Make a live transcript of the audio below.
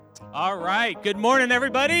All right. Good morning,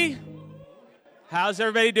 everybody. How's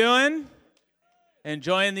everybody doing?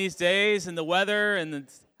 Enjoying these days and the weather and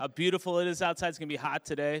how beautiful it is outside. It's going to be hot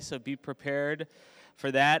today, so be prepared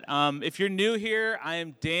for that. If you're new here, I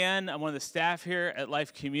am Dan. I'm one of the staff here at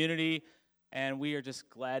Life Community, and we are just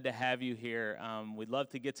glad to have you here. We'd love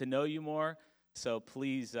to get to know you more, so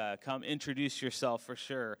please come introduce yourself for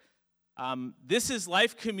sure. This is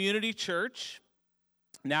Life Community Church.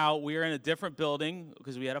 Now, we are in a different building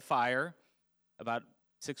because we had a fire about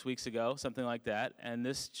 6 weeks ago, something like that. And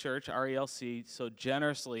this church, RELC, so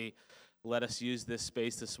generously let us use this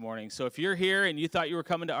space this morning. So if you're here and you thought you were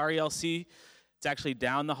coming to RELC, it's actually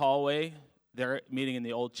down the hallway. They're meeting in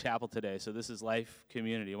the old chapel today. So this is Life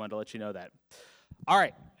Community. I wanted to let you know that. All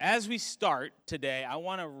right, as we start today, I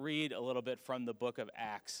want to read a little bit from the book of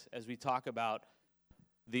Acts as we talk about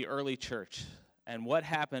the early church and what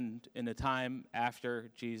happened in the time after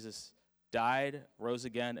Jesus died, rose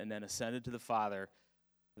again, and then ascended to the Father.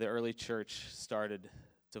 The early church started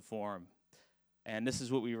to form. And this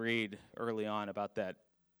is what we read early on about that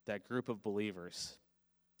group of believers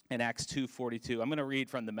in Acts 2:42. I'm going to read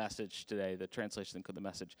from the Message today, the translation of the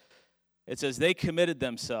Message. It says, "They committed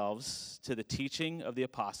themselves to the teaching of the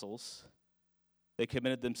apostles. They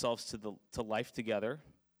committed themselves to life together.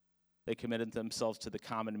 They committed themselves to the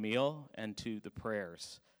common meal and to the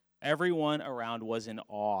prayers. Everyone around was in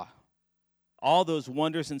awe. All those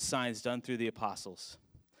wonders and signs done through the apostles.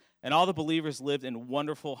 And all the believers lived in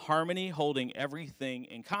wonderful harmony, holding everything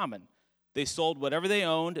in common. They sold whatever they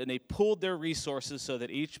owned, and they pooled their resources so that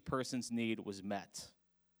each person's need was met.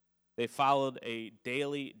 They followed a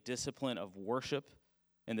daily discipline of worship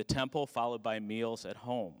in the temple, followed by meals at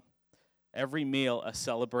home. Every meal a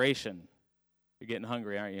celebration." You're getting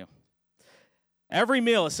hungry, aren't you? "Every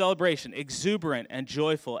meal a celebration, exuberant and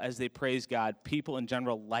joyful as they praised God. People in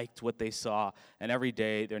general liked what they saw, and every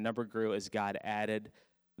day their number grew as God added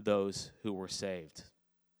those who were saved."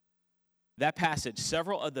 That passage,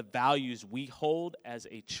 several of the values we hold as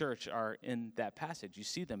a church are in that passage. You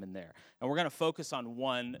see them in there. And we're going to focus on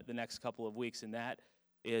one the next couple of weeks, and that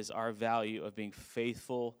is our value of being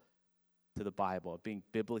faithful to the Bible, of being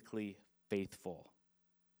biblically faithful.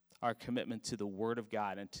 Our commitment to the Word of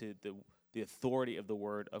God and to the authority of the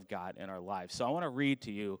Word of God in our lives. So I want to read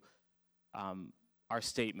to you our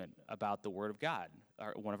statement about the Word of God,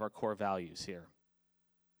 one of our core values here.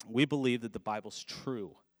 We believe that the Bible's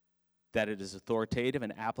true, that it is authoritative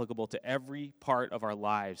and applicable to every part of our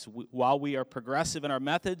lives. While we are progressive in our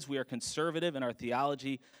methods, we are conservative in our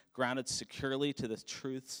theology, grounded securely to the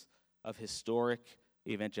truths of historic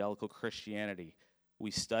evangelical Christianity. We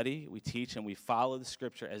study, we teach, and we follow the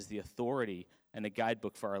Scripture as the authority and a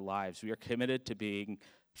guidebook for our lives. We are committed to being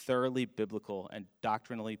thoroughly biblical and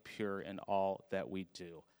doctrinally pure in all that we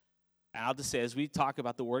do. And I'll just say, as we talk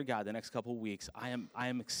about the Word of God the next couple of weeks, I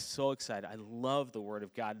am so excited. I love the Word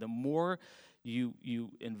of God. The more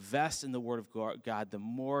you invest in the Word of God, the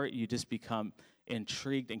more you just become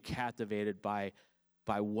intrigued and captivated by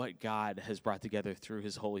what God has brought together through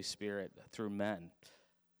His Holy Spirit, through men.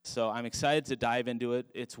 So I'm excited to dive into it.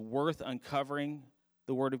 It's worth uncovering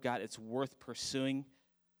the Word of God. It's worth pursuing,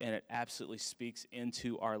 and it absolutely speaks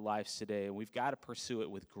into our lives today. And we've got to pursue it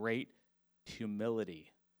with great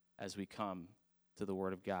humility as we come to the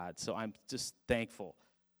Word of God. So I'm just thankful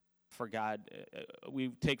for God. We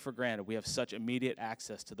take for granted we have such immediate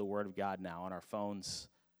access to the Word of God now on our phones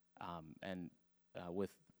and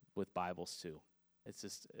with Bibles too.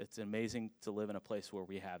 It's amazing to live in a place where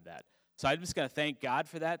we have that. So I'm just going to thank God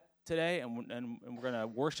for that today, and we're going to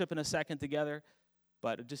worship in a second together.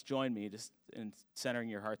 But just join me just in centering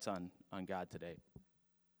your hearts on God today.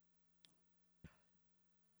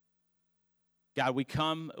 God, we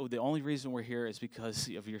come, the only reason we're here is because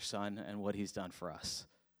of your Son and what He's done for us.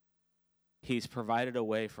 He's provided a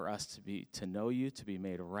way for us to know you, to be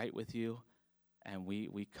made right with you, and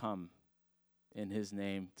we come in His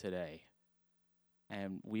name today.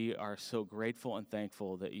 And we are so grateful and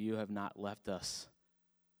thankful that you have not left us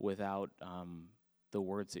without the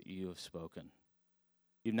words that you have spoken.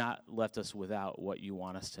 You've not left us without what you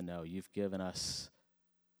want us to know. You've given us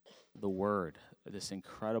the Word, this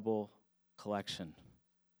incredible collection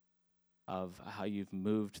of how you've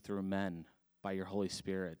moved through men by your Holy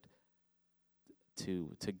Spirit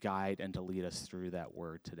to guide and to lead us through that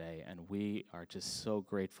Word today. And we are just so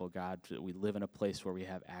grateful, God, that we live in a place where we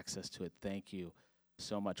have access to it. Thank you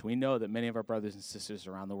so much. We know that many of our brothers and sisters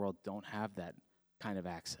around the world don't have that kind of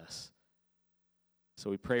access. So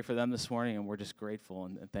we pray for them this morning, and we're just grateful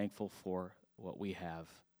and thankful for what we have.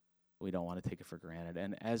 We don't want to take it for granted.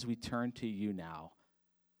 And as we turn to you now,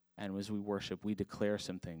 and as we worship, we declare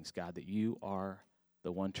some things, God, that you are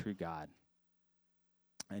the one true God.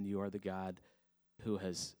 And you are the God who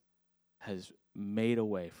has made a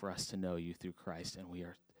way for us to know you through Christ, and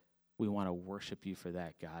we want to worship you for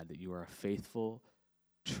that, God, that you are a faithful,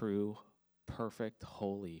 true, perfect,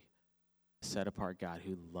 holy, set-apart God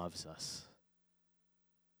who loves us.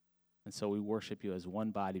 And so we worship you as one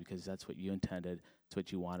body because that's what you intended. It's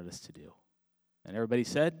what you wanted us to do. And everybody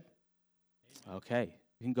said? Okay.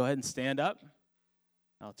 You can go ahead and stand up.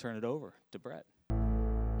 I'll turn it over to Brett.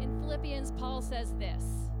 In Philippians, Paul says this,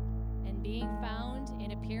 "And being found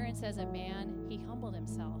in appearance as a man, he humbled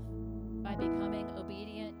himself by becoming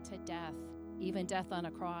obedient to death, even death on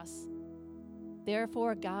a cross.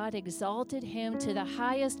 Therefore God exalted him to the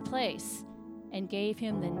highest place and gave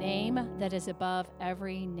him the name that is above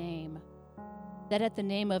every name, that at the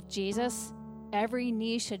name of Jesus every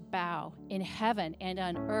knee should bow in heaven and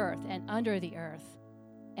on earth and under the earth,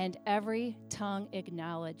 and every tongue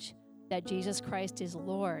acknowledge that Jesus Christ is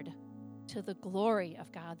Lord, to the glory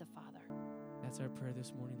of God the Father." That's our prayer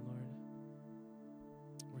this morning, Lord.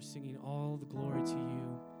 We're singing all the glory to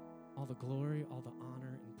you, all the glory, all the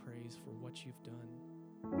honor and praise for what you've done,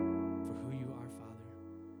 for who you are, Father.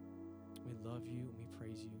 We love you and we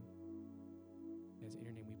praise you. As in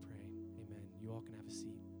your name we pray, amen. You all can have a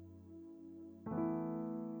seat.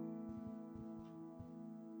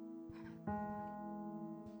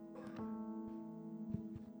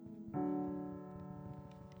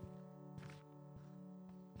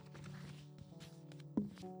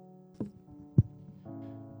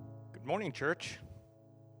 Good morning, church.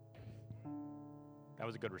 That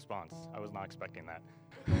was a good response. I was not expecting that.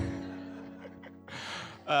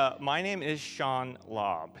 My name is Sean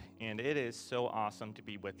Lobb, and it is so awesome to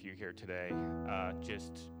be with you here today,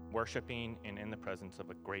 just worshiping and in the presence of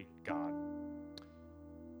a great God.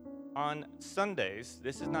 On Sundays,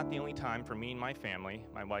 this is not the only time for me and my family,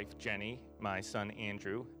 my wife Jenny, my son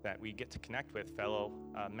Andrew, that we get to connect with fellow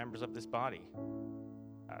members of this body.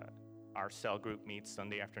 Our cell group meets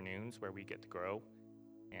Sunday afternoons where we get to grow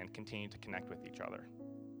and continue to connect with each other.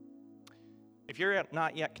 If you're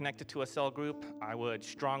not yet connected to a cell group, I would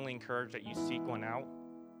strongly encourage that you seek one out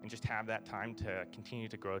and just have that time to continue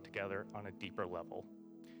to grow together on a deeper level.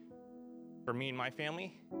 For me and my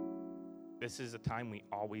family, this is a time we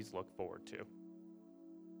always look forward to.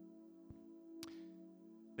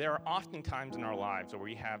 There are often times in our lives where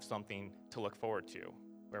we have something to look forward to,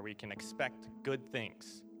 where we can expect good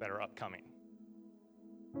things that are upcoming.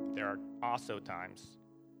 There are also times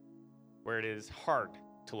where it is hard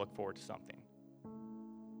to look forward to something,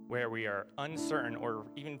 where we are uncertain or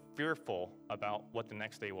even fearful about what the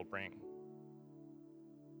next day will bring.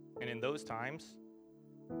 And in those times,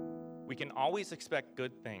 we can always expect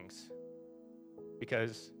good things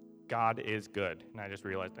because God is good. And I just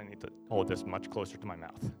realized I need to hold this much closer to my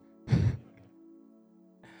mouth.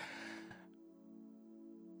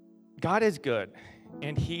 God is good,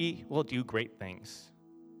 and he will do great things.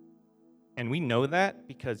 And we know that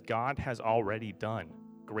because God has already done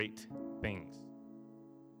great things.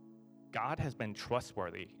 God has been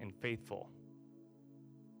trustworthy and faithful.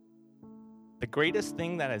 The greatest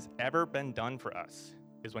thing that has ever been done for us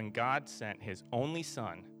is when God sent his only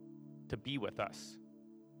Son to be with us,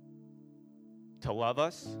 to love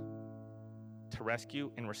us, to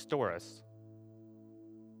rescue and restore us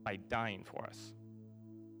by dying for us.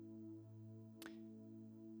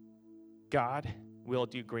 God will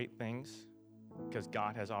do great things because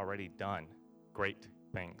God has already done great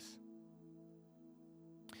things.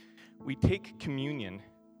 We take communion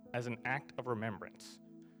as an act of remembrance.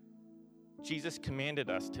 Jesus commanded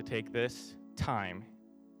us to take this time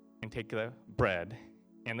and take the bread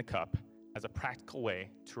and the cup as a practical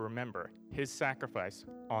way to remember his sacrifice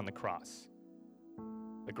on the cross,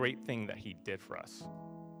 the great thing that he did for us.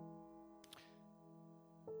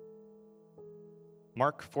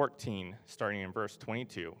 Mark 14, starting in verse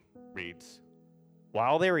 22, reads,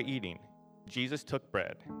 "While they were eating, Jesus took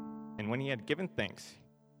bread, and when he had given thanks,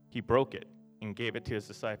 he broke it and gave it to his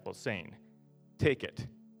disciples, saying, 'Take it,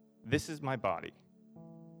 this is my body.'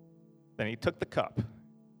 Then he took the cup,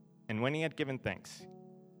 and when he had given thanks,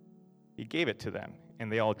 he gave it to them, and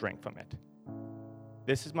they all drank from it.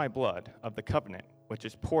 'This is my blood of the covenant, which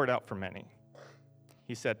is poured out for many.'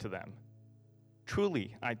 He said to them,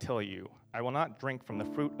 'Truly, I tell you, I will not drink from the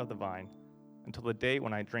fruit of the vine until the day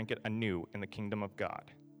when I drink it anew in the kingdom of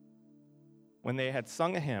God.' When they had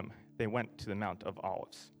sung a hymn, they went to the Mount of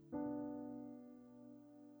Olives."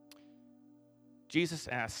 Jesus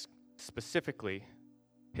asked specifically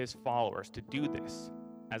his followers to do this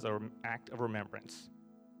as an act of remembrance,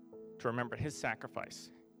 to remember his sacrifice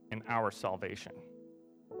and our salvation.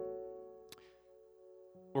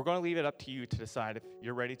 We're going to leave it up to you to decide if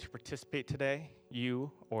you're ready to participate today,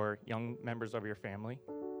 you or young members of your family.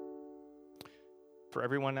 For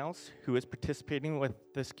everyone else who is participating with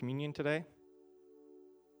this communion today,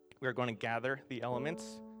 we are going to gather the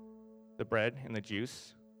elements, the bread and the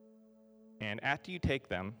juice, and after you take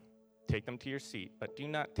them to your seat, but do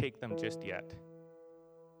not take them just yet.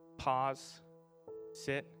 Pause,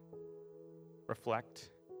 sit, reflect,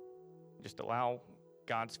 just allow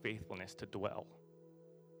God's faithfulness to dwell.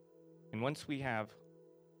 And once we have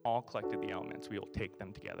all collected the elements, we will take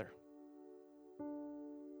them together.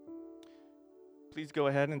 Please go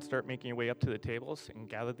ahead and start making your way up to the tables and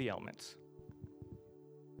gather the elements.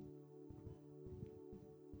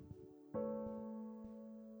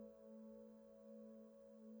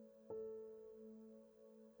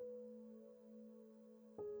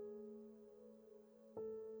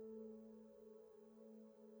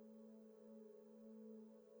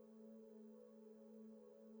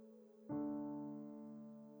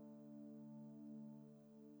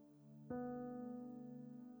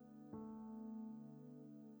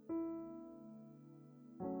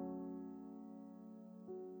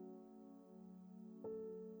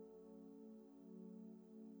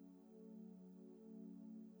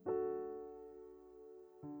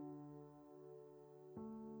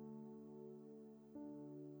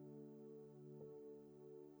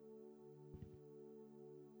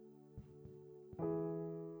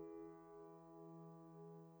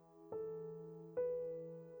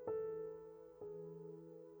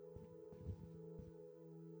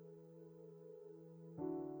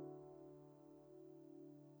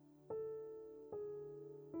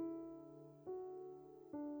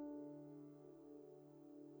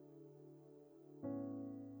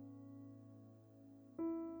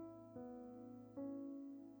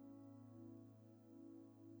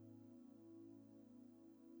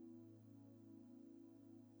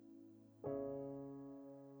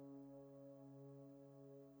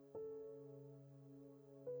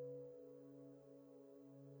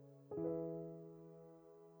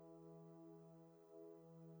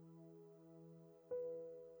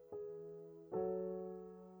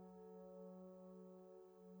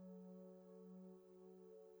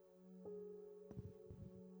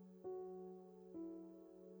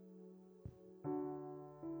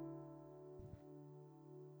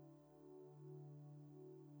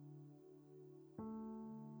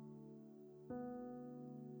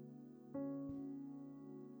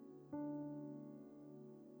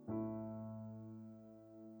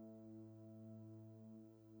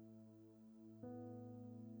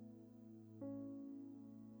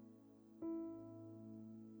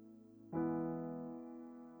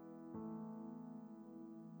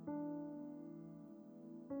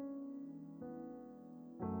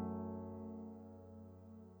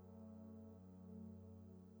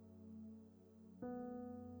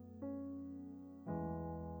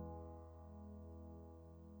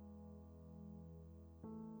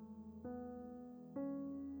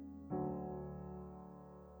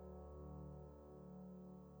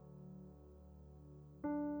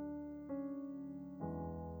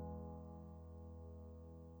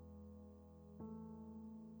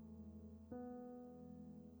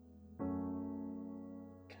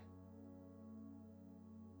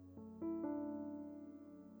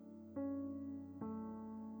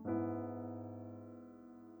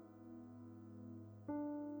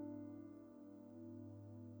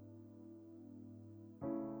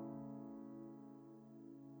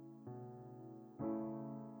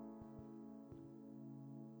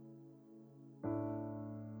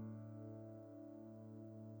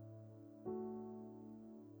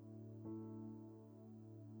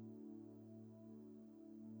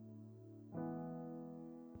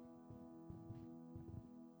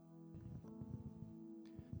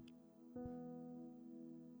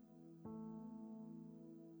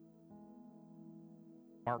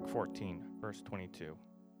 Mark 14, verse 22.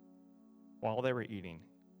 While they were eating,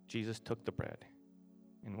 Jesus took the bread,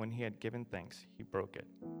 and when he had given thanks, he broke it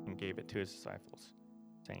and gave it to his disciples,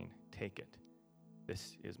 saying, "Take it.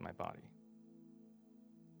 This is my body.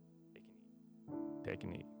 Take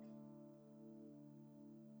and eat."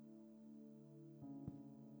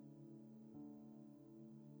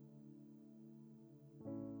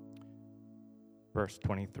 Verse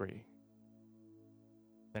 23.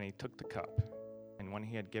 Then he took the cup, and when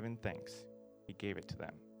he had given thanks, he gave it to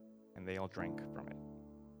them, and they all drank from it.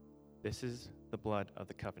 This is the blood of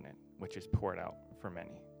the covenant, which is poured out for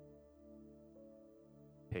many.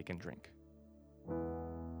 Take and drink.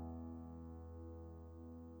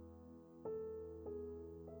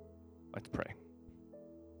 Let's pray.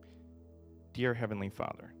 Dear Heavenly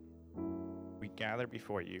Father, we gather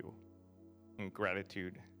before you in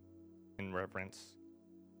gratitude and reverence,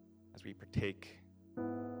 as we partake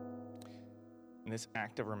in this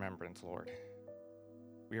act of remembrance, Lord,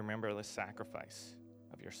 we remember the sacrifice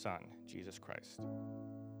of your Son, Jesus Christ,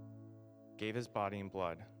 gave his body and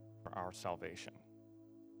blood for our salvation.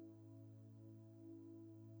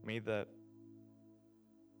 May this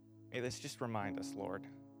just remind us, Lord,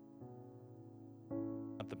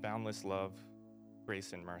 of the boundless love,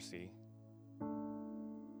 grace, and mercy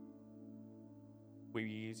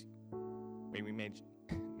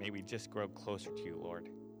may we just grow closer to you, Lord,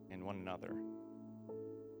 and one another,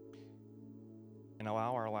 and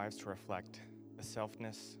allow our lives to reflect the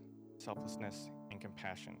selflessness, and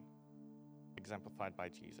compassion exemplified by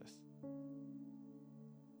Jesus.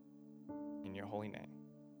 In your holy name,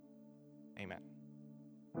 amen.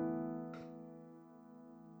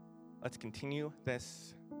 Let's continue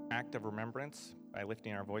this act of remembrance by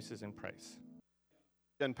lifting our voices in praise.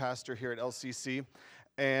 And pastor here at LCC,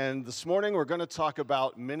 and this morning we're going to talk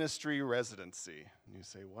about ministry residency. And you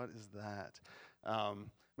say, what is that?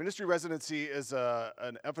 Ministry residency is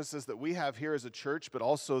an emphasis that we have here as a church, but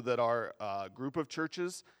also that our group of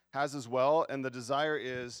churches has as well, and the desire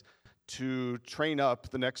is to train up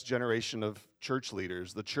the next generation of church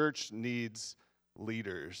leaders. The church needs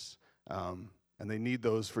leaders, and they need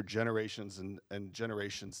those for generations and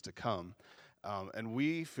generations to come. And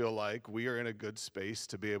we feel like we are in a good space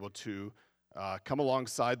to be able to come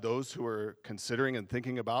alongside those who are considering and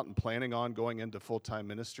thinking about and planning on going into full-time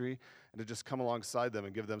ministry, and to just come alongside them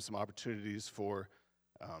and give them some opportunities for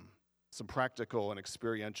some practical and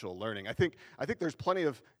experiential learning. I think there's plenty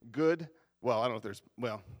of good, let's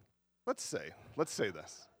say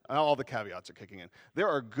this. All the caveats are kicking in. There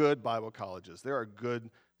are good Bible colleges. There are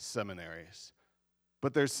good seminaries.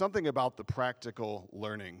 But there's something about the practical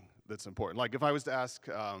learning that's important. Like if I was to ask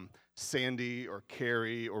Sandy or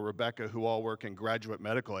Carrie or Rebecca, who all work in graduate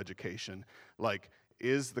medical education, like,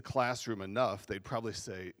 is the classroom enough? They'd probably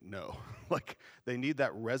say no. Like, they need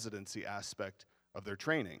that residency aspect of their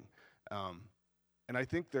training. And I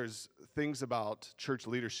think there's things about church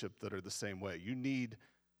leadership that are the same way. You need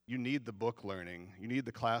the book learning, you need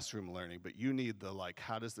the classroom learning, but you need the, like,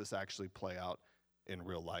 how does this actually play out in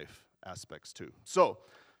real life aspects too. So,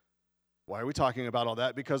 why are we talking about all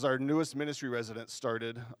that? Because our newest ministry resident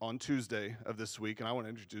started on Tuesday of this week, and I want to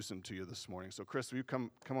introduce him to you this morning. So, Chris, will you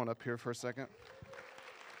come on up here for a second?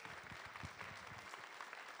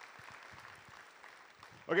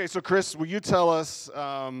 Okay, so Chris, will you tell us,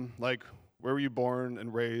 where were you born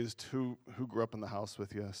and raised? Who grew up in the house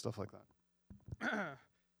with you? Stuff like that.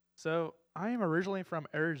 So I am originally from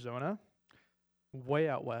Arizona, way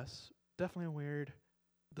out west. Definitely weird.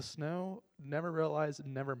 The snow, never realized it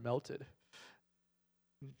never melted.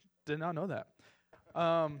 Did not know that.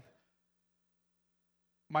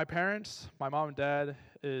 My parents, my mom and dad,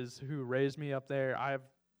 is who raised me up there. I have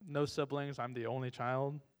no siblings. I'm the only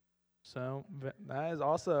child. So that is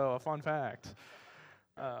also a fun fact.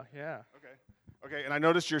 Yeah. Okay, and I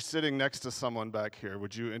noticed you're sitting next to someone back here.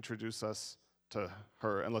 Would you introduce us to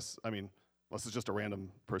her? Unless it's just a random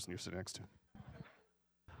person you're sitting next to.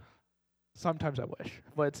 Sometimes I wish,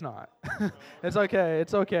 but it's not. It's okay.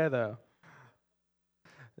 It's okay, though.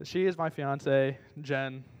 She is my fiance,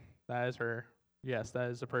 Jen. That is her. Yes, that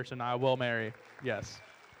is the person I will marry. Yes.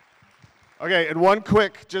 Okay, and one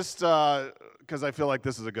quick, just because I feel like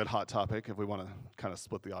this is a good hot topic, if we want to kind of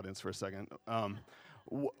split the audience for a second.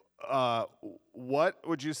 What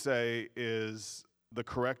would you say is the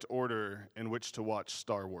correct order in which to watch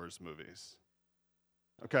Star Wars movies?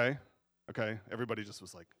 Okay. Everybody just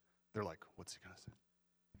was like, they're like, what's he going to say?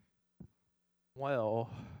 Well,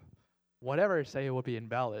 whatever I say would be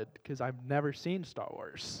invalid because I've never seen Star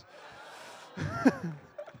Wars.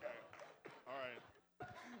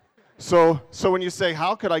 So when you say,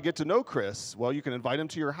 how could I get to know Chris? Well, you can invite him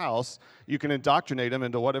to your house. You can indoctrinate him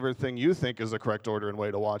into whatever thing you think is the correct order and way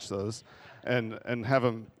to watch those, and have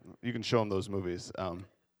him, you can show him those movies.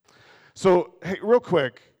 So, hey, real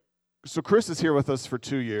quick. So Chris is here with us for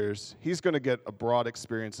 2 years. He's going to get a broad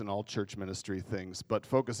experience in all church ministry things, but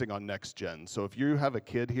focusing on next gen. So if you have a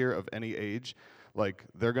kid here of any age, like,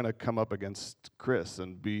 they're going to come up against Chris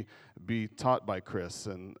and be taught by Chris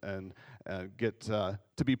and get to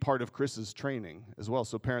be part of Chris's training as well.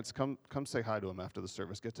 So parents, come say hi to him after the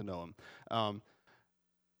service, get to know him.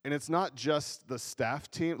 And it's not just the staff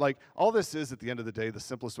team. Like, all this is, at the end of the day, the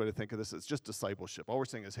simplest way to think of this, it's just discipleship. All we're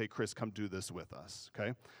saying is, hey, Chris, come do this with us,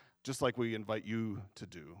 okay? Just like we invite you to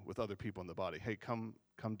do with other people in the body. Hey, come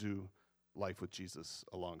do life with Jesus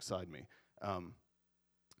alongside me.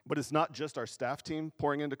 But it's not just our staff team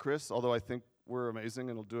pouring into Chris, although I think we're amazing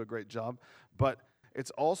and will do a great job. But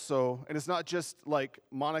it's also, and it's not just like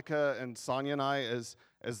Monica and Sonia and I as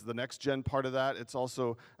the next gen part of that. It's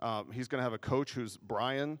also, he's going to have a coach who's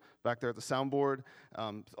Brian back there at the soundboard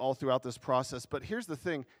all throughout this process. But here's the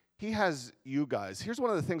thing. He has you guys. Here's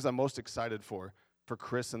one of the things I'm most excited for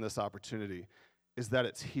Chris in this opportunity is that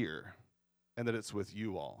it's here and that it's with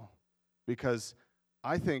you all. Because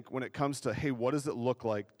I think when it comes to, hey, what does it look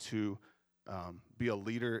like to be a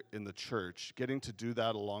leader in the church, getting to do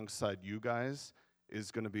that alongside you guys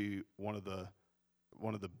is going to be one of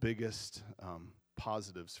the biggest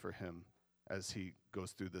positives for him as he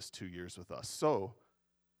goes through this 2 years with us. So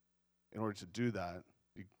in order to do that,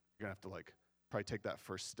 you're going to have to probably take that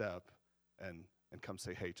first step and come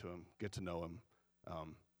say hey to him, get to know him,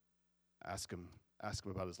 ask him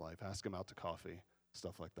about his life, ask him out to coffee,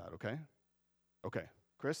 stuff like that, okay? Okay.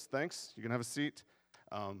 Chris, thanks. You can have a seat.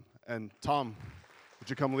 And Tom, would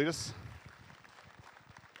you come lead us?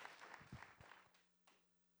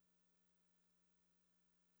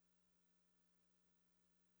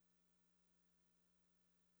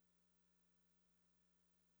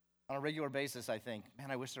 On a regular basis, I think,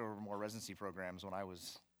 man, I wish there were more residency programs when I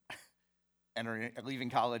was leaving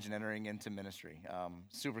college and entering into ministry.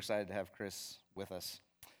 Super excited to have Chris with us.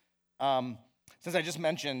 Since I just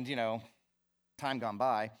mentioned, time gone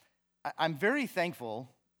by, I'm very thankful.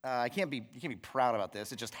 You can't be proud about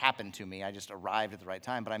this. It just happened to me. I just arrived at the right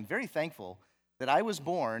time. But I'm very thankful that I was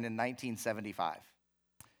born in 1975.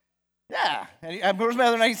 Yeah, where's my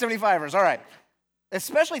other 1975ers? All right.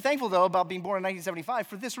 Especially thankful, though, about being born in 1975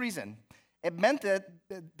 for this reason. It meant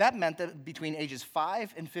that between ages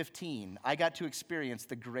 5 and 15, I got to experience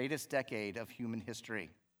the greatest decade of human history,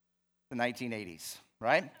 the 1980s,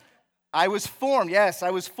 right? I was formed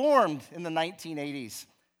in the 1980s.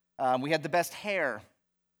 We had the best hair.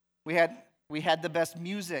 We had the best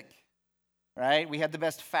music, right? We had the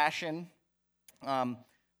best fashion.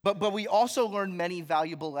 But we also learned many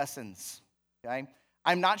valuable lessons, okay?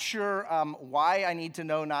 I'm not sure why I need to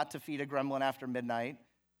know not to feed a gremlin after midnight,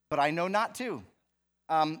 but I know not to.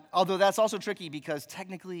 Although that's also tricky because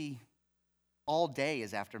technically all day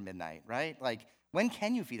is after midnight, right? When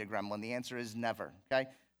can you feed a gremlin? The answer is never, okay?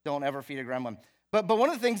 Don't ever feed a gremlin. But one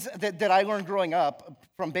of the things that I learned growing up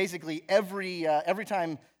from basically every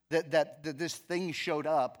time that this thing showed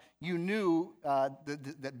up, you knew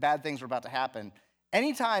that bad things were about to happen.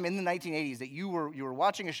 Anytime in the 1980s that you were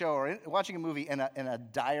watching a show or watching a movie and a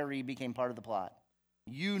diary became part of the plot,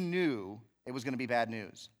 you knew it was going to be bad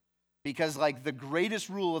news. Because the greatest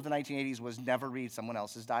rule of the 1980s was never read someone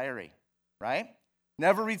else's diary, right?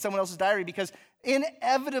 Never read someone else's diary because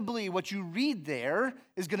inevitably what you read there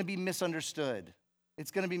is going to be misunderstood. It's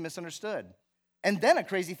going to be misunderstood. And then a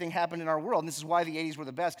crazy thing happened in our world, and this is why the 80s were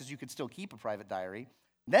the best, because you could still keep a private diary.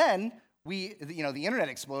 Then the internet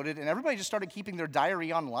exploded, and everybody just started keeping their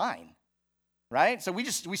diary online, right? So we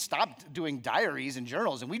stopped doing diaries and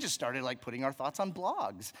journals, and we just started putting our thoughts on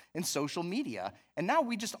blogs and social media, and now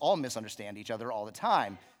we just all misunderstand each other all the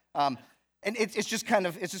time, and it's just kind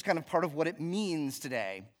of part of what it means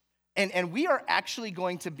today. And we are actually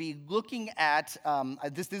going to be looking at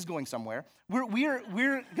this is going somewhere. We're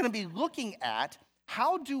going to be looking at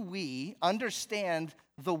how do we understand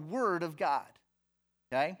the Word of God,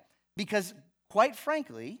 okay? Because, quite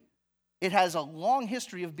frankly, it has a long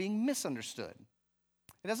history of being misunderstood.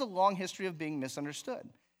 It has a long history of being misunderstood.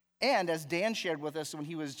 And as Dan shared with us when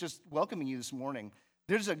he was just welcoming you this morning,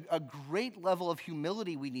 there's a great level of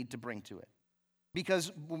humility we need to bring to it.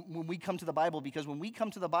 Because when we come to the Bible,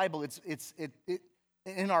 it's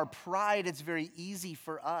in our pride, it's very easy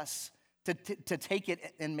for us to take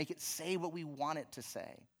it and make it say what we want it to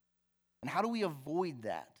say. And how do we avoid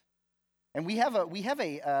that? And we have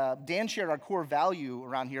a Dan shared our core value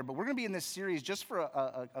around here, but we're going to be in this series just for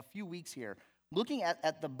a few weeks here, looking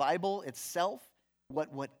at the Bible itself.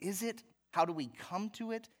 What is it? How do we come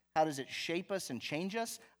to it? How does it shape us and change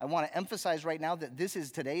us? I want to emphasize right now that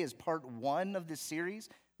today is part 1 of this series.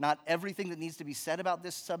 Not everything that needs to be said about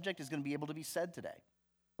this subject is going to be able to be said today,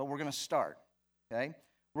 but we're going to start. Okay,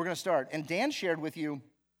 we're going to start. And Dan shared with you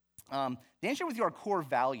our core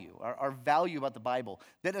value, our value about the Bible.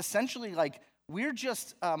 That essentially, we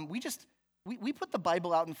put the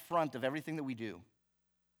Bible out in front of everything that we do.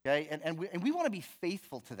 Okay, and we want to be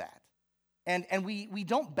faithful to that. And we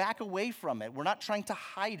don't back away from it. We're not trying to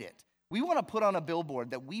hide it. We want to put on a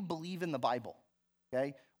billboard that we believe in the Bible.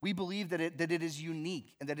 Okay, we believe that it is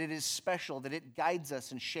unique and that it is special, that it guides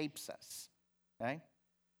us and shapes us. Okay,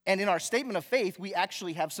 and in our statement of faith, we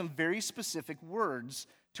actually have some very specific words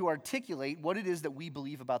to articulate what it is that we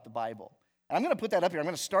believe about the Bible. And I'm going to put that up here. I'm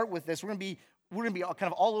going to start with this. We're going to be we're going to be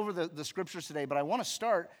kind of all over the scriptures today, but I want to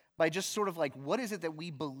start by just sort of like, what is it that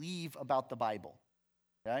we believe about the Bible?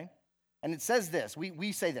 Okay? And it says this,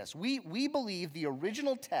 we say this, we believe the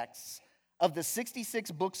original texts of the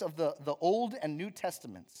 66 books of the Old and New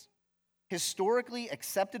Testaments, historically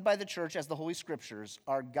accepted by the church as the Holy Scriptures,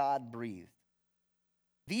 are God-breathed.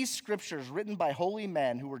 These scriptures, written by holy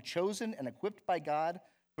men who were chosen and equipped by God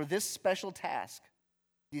for this special task,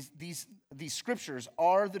 these scriptures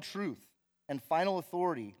are the truth and final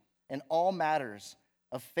authority in all matters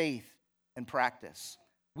of faith and practice.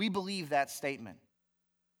 We believe that statement.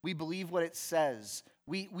 We believe what it says.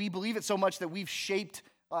 We believe it so much that we've shaped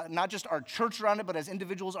not just our church around it, but as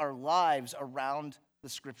individuals, our lives around the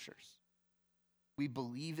scriptures. We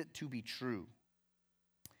believe it to be true.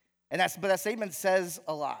 But that statement says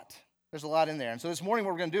a lot. There's a lot in there. And so this morning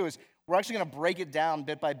what we're going to do is we're actually going to break it down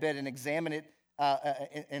bit by bit and examine it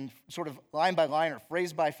in sort of line by line or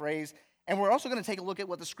phrase by phrase. And we're also going to take a look at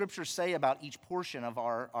what the scriptures say about each portion of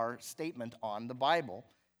our statement on the Bible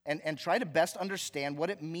and try to best understand what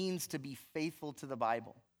it means to be faithful to the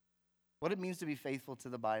Bible. What it means to be faithful to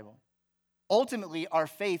the Bible. Ultimately, our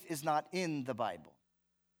faith is not in the Bible.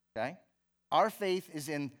 Okay? Our faith is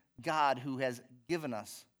in God who has given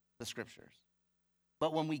us the scriptures.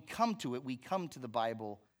 But when we come to it, we come to the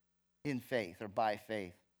Bible in faith or by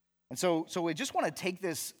faith. And so we just want to take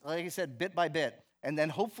this, like I said, bit by bit, and then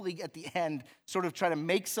hopefully at the end sort of try to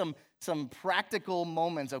make some practical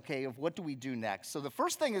moments, okay, of what do we do next. So the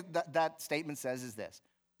first thing that statement says is this.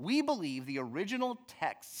 We believe the original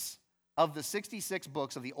texts of the 66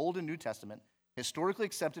 books of the Old and New Testament, historically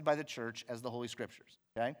accepted by the church as the Holy Scriptures,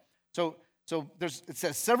 okay? So it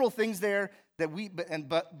says several things there that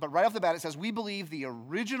but right off the bat it says we believe the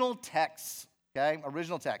original texts, okay?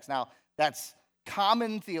 Original text. Now, that's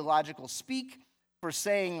common theological speak for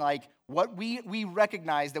saying like what we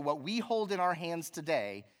recognize that what we hold in our hands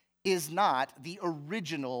today is not the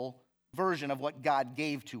original version of what God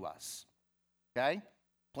gave to us. Okay?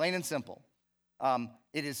 Plain and simple.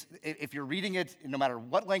 It is, if you're reading it, no matter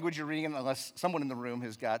what language you're reading it, unless someone in the room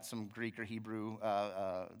has got some Greek or Hebrew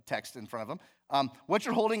text in front of them, what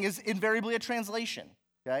you're holding is invariably a translation.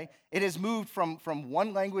 Okay? It has moved from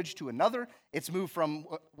one language to another. It's moved from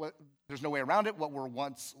what there's no way around it, what were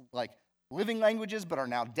once like living languages but are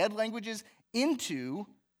now dead languages, into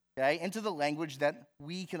the language that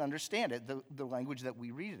we can understand it, the language that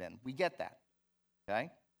we read it in. We get that.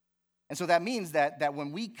 Okay? And so that means that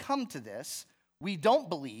when we come to this, we don't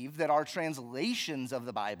believe that our translations of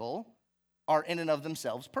the Bible are in and of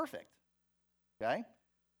themselves perfect. Okay?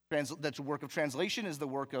 That the work of translation is the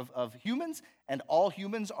work of humans, and all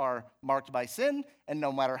humans are marked by sin, and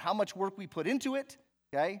no matter how much work we put into it,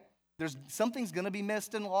 okay, something's going to be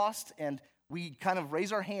missed and lost, and we kind of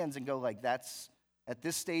raise our hands and go like, that's, at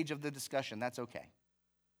this stage of the discussion, that's okay.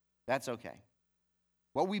 That's okay.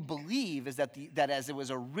 What we believe is that as it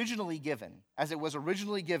was originally given,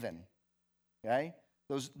 okay,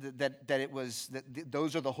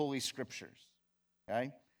 those are the Holy Scriptures,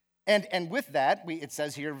 okay? And with that, it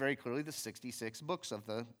says here very clearly the 66 books of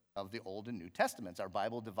the Old and New Testaments. Our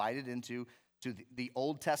Bible divided into the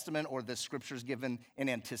Old Testament, or the scriptures given in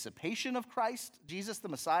anticipation of Christ, Jesus the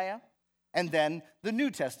Messiah, and then the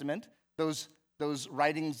New Testament, those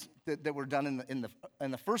writings that were done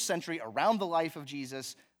in the first century around the life of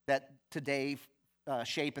Jesus that today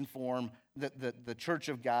shape and form the church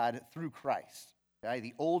of God through Christ. Okay?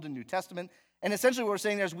 The Old and New Testament. And essentially what we're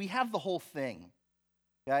saying there is we have the whole thing.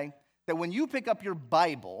 Okay? That when you pick up your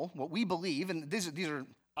Bible, what we believe, and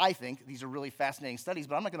I think these are really fascinating studies,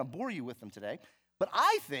 but I'm not going to bore you with them today. But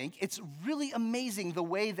I think it's really amazing the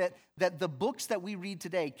way that the books that we read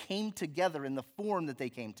today came together in the form that they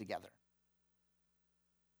came together.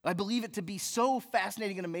 I believe it to be so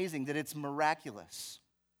fascinating and amazing that it's miraculous.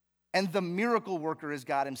 And the miracle worker is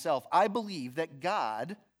God himself. I believe that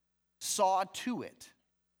God saw to it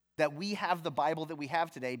that we have the Bible that we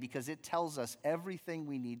have today because it tells us everything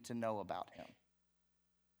we need to know about him.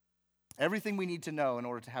 Everything we need to know in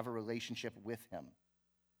order to have a relationship with him.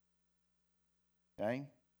 Okay?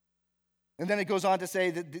 And then it goes on to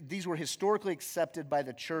say that these were historically accepted by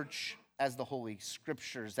the church as the Holy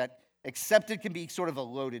Scriptures. That accepted can be sort of a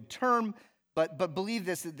loaded term, but believe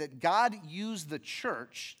this, that God used the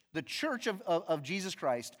church of Jesus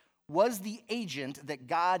Christ was the agent that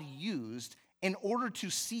God used in order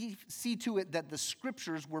to see to it that the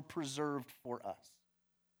Scriptures were preserved for us.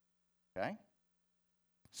 Okay?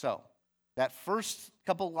 So, that first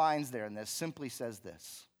couple lines there in this simply says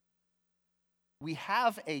this. We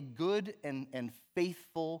have a good and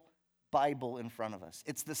faithful Bible in front of us.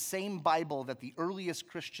 It's the same Bible that the earliest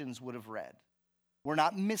Christians would have read. We're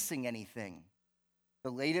not missing anything.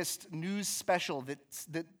 the latest news special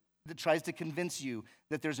that tries to convince you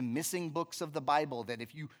that there's missing books of the Bible, that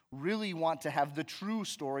if you really want to have the true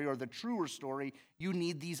story or the truer story, you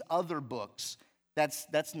need these other books.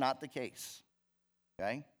 That's not the case,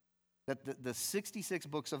 okay? That the 66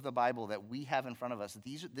 books of the Bible that we have in front of us,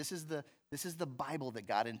 this is the Bible that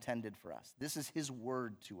God intended for us. This is his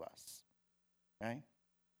word to us, right?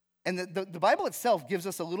 And the Bible itself gives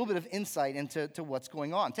us a little bit of insight into what's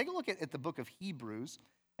going on. Take a look at the book of Hebrews,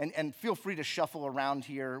 and feel free to shuffle around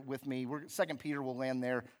here with me. 2 Peter will land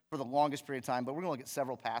there for the longest period of time, but we're going to look at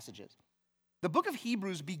several passages. The book of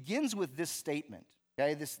Hebrews begins with this statement,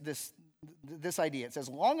 okay, this idea. It says,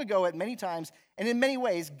 long ago at many times and in many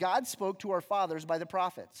ways, God spoke to our fathers by the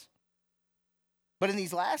prophets. But in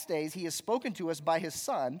these last days, he has spoken to us by his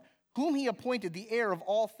Son, whom he appointed the heir of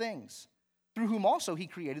all things, through whom also he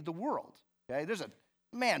created the world. Okay, there's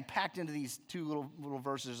packed into these two little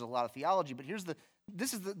verses, there's a lot of theology, but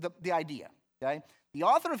this is the idea. Okay, the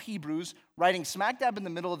author of Hebrews, writing smack dab in the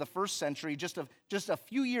middle of the first century, just a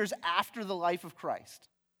few years after the life of Christ,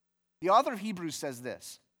 the author of Hebrews says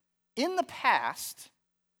this: in the past,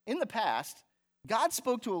 God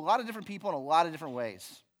spoke to a lot of different people in a lot of different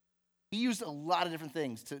ways. He used a lot of different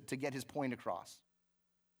things to get his point across.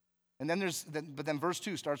 And then verse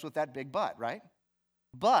 2 starts with that big but, right?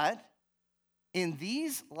 But in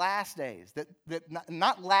these last days, that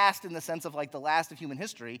not last in the sense of like the last of human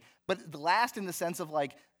history, but the last in the sense of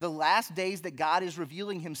like the last days that God is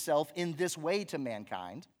revealing himself in this way to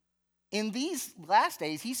mankind, in these last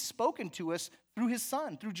days, he's spoken to us through his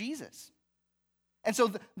Son, through Jesus. And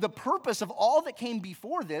so the purpose of all that came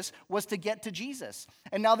before this was to get to Jesus.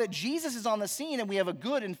 And now that Jesus is on the scene and we have a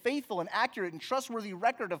good and faithful and accurate and trustworthy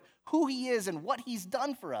record of who he is and what he's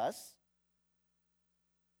done for us,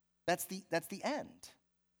 that's the end.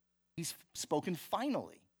 He's spoken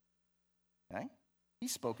finally. Okay?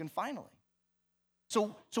 He's spoken finally.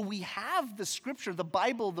 So we have the scripture, the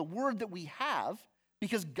Bible, the word that we have,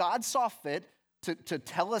 because God saw fit to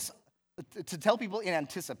tell people in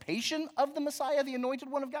anticipation of the Messiah, the anointed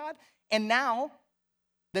one of God. And now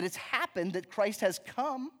that it's happened, that Christ has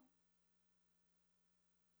come,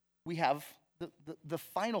 we have the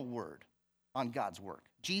final word on God's work.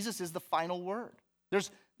 Jesus is the final word.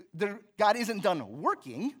 God isn't done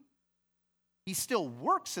working. He still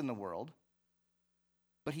works in the world,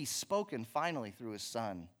 but he's spoken finally through his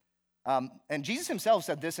Son. And Jesus himself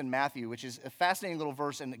said this in Matthew, which is a fascinating little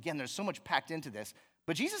verse. And again, there's so much packed into this.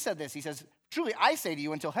 But Jesus said this. He says, truly, I say to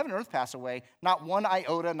you, until heaven and earth pass away, not one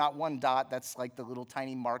iota, not one dot, that's like the little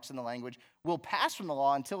tiny marks in the language, will pass from the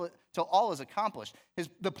law until all is accomplished.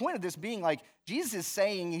 The point of this being like, Jesus is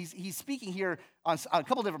saying, he's speaking here on a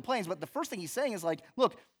couple different planes, but the first thing he's saying is like,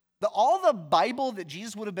 look, all the Bible that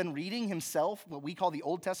Jesus would have been reading himself, what we call the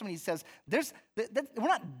Old Testament, he says, we're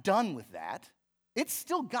not done with that. It's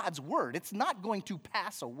still God's word. It's not going to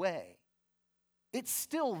pass away. It's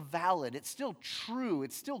still valid. It's still true.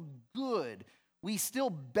 It's still good. We still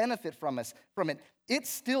benefit from it. It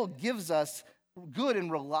still gives us good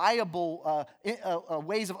and reliable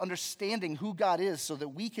ways of understanding who God is so that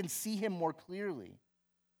we can see him more clearly.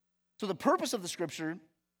 So the purpose of the scripture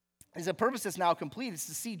is a purpose that's now complete. It's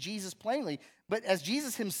to see Jesus plainly. But as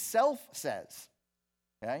Jesus himself says,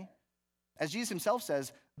 okay? As Jesus himself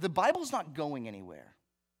says, the Bible's not going anywhere.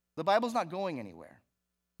 The Bible's not going anywhere.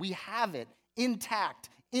 We have it intact,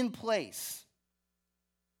 in place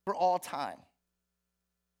for all time.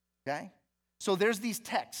 Okay? So there's these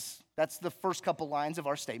texts. That's the first couple lines of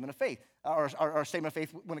our statement of faith, our statement of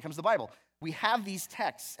faith when it comes to the Bible. We have these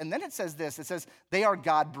texts, and then it says this. It says, they are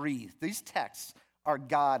God-breathed. These texts are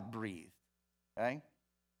God-breathed. Okay?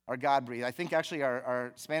 Are God-breathed. I think actually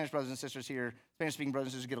our Spanish brothers and sisters here, Spanish-speaking brothers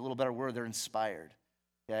and sisters get a little better word. They're inspired.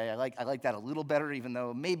 Okay? I like that a little better, even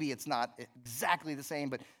though maybe it's not exactly the same,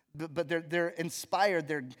 but they're inspired.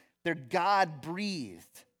 They're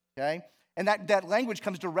God-breathed. Okay? And that language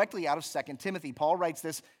comes directly out of 2 Timothy. Paul writes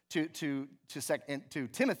this to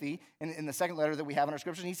Timothy in the second letter that we have in our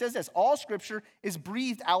scriptures. And he says this: all scripture is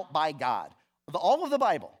breathed out by God. All of the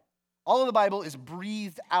Bible is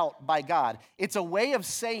breathed out by God. It's a way of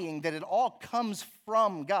saying that it all comes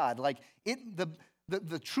from God. Like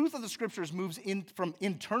the truth of the scriptures moves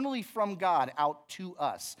internally from God out to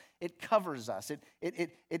us. It covers us.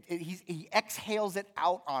 He exhales it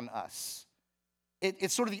out on us.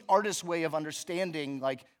 It's sort of the artist's way of understanding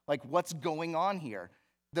like what's going on here.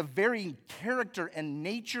 The very character and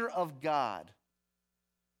nature of God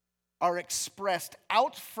are expressed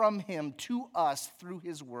out from him to us through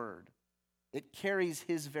his word. It carries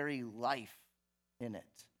his very life in it.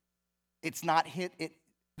 It's not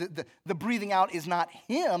the breathing out is not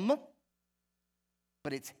him.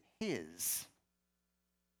 but it's his.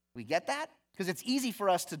 We get that? Because it's easy for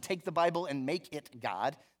us to take the Bible and make it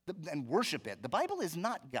God and worship it. The Bible is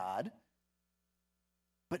not God,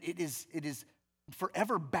 but it is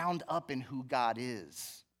forever bound up in who God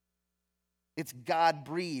is. It's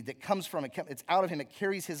God-breathed. It comes from it. It's out of him. It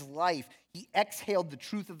carries his life. He exhaled the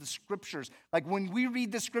truth of the scriptures. Like when we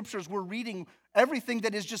read the scriptures, we're reading everything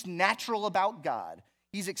that is just natural about God.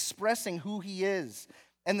 He's expressing who he is.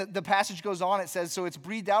 And the passage goes on. It says, so it's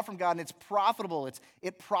breathed out from God, and it's profitable.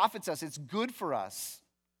 It profits us. It's good for us.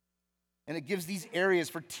 And it gives these areas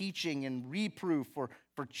for teaching and reproof, for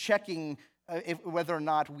checking whether or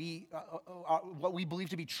not what we believe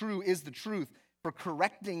to be true is the truth, for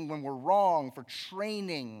correcting when we're wrong, for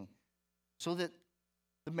training, so that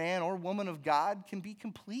the man or woman of God can be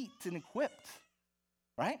complete and equipped,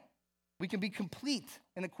 right? We can be complete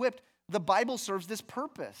and equipped. The Bible serves this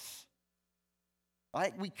purpose,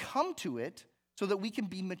 right? We come to it so that we can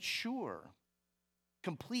be mature,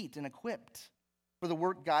 complete, and equipped for the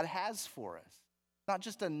work God has for us. Not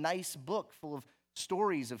just a nice book full of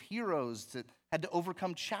stories of heroes that had to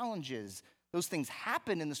overcome challenges. Those things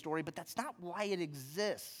happen in the story, but that's not why it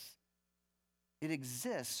exists. It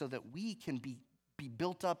exists so that we can be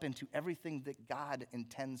built up into everything that God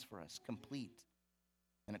intends for us, complete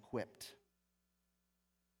and equipped.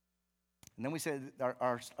 And then we said,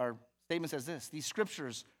 our statement says this: these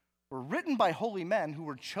scriptures were written by holy men who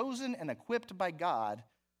were chosen and equipped by God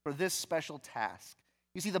for this special task.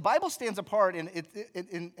 You see, the Bible stands apart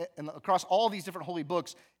in across all these different holy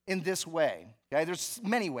books in this way. Okay? There's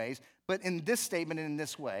many ways, but in this statement and in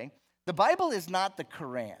this way, the Bible is not the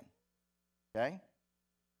Quran. Okay?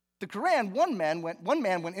 The Quran, one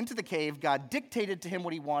man went into the cave, God dictated to him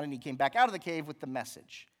what he wanted, and he came back out of the cave with the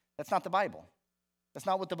message. That's not the Bible. That's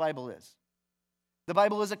not what the Bible is. The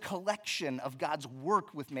Bible is a collection of God's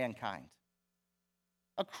work with mankind.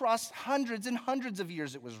 Across hundreds and hundreds of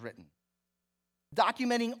years it was written,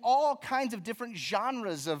 documenting all kinds of different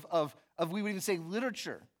genres of we would even say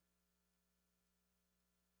literature.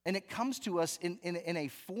 And it comes to us in a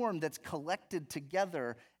form that's collected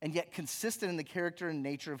together and yet consistent in the character and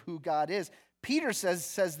nature of who God is. Peter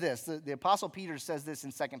says this, the Apostle Peter says this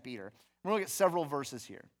in 2 Peter. We're going to get several verses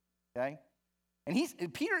here, okay?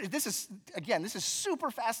 And Peter, this is super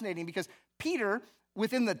fascinating because Peter,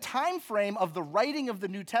 within the time frame of the writing of the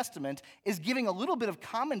New Testament, is giving a little bit of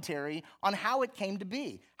commentary on how it came to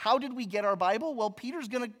be. How did we get our Bible? Well, Peter's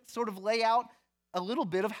going to sort of lay out a little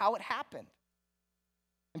bit of how it happened.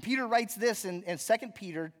 And Peter writes this in 2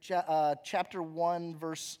 Peter chapter 1,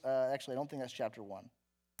 verse, actually, I don't think that's chapter 1.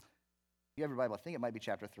 If you have your Bible, I think it might be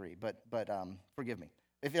chapter 3, but forgive me.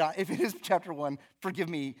 If it is chapter 1, forgive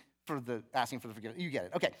me for the asking for the forgiveness. You get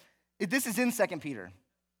it. Okay. This is in 2 Peter.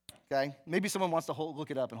 Okay? Maybe someone wants to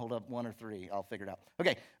look it up and hold up 1 or 3. I'll figure it out.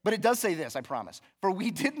 Okay. But it does say this, I promise. For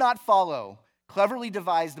we did not follow cleverly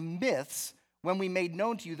devised myths when we made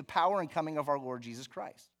known to you the power and coming of our Lord Jesus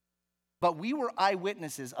Christ. But we were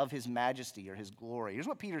eyewitnesses of his majesty or his glory. Here's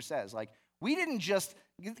what Peter says. Like, we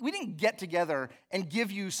didn't get together and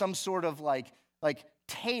give you some sort of like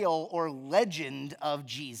tale or legend of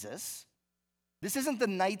Jesus. This isn't the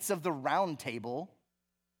Knights of the Round Table.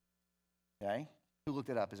 Okay? Who looked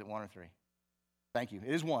it up? Is it 1 or 3? Thank you.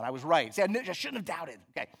 It is 1. I was right. See, I shouldn't have doubted.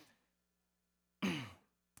 Okay.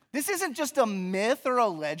 This isn't just a myth or a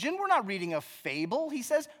legend. We're not reading a fable. He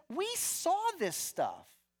says, we saw this stuff.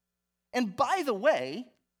 And by the way,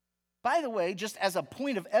 just as a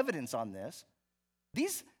point of evidence on this,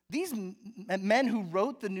 these men who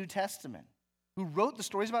wrote the New Testament, who wrote the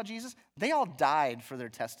stories about Jesus, they all died for their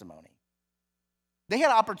testimony. They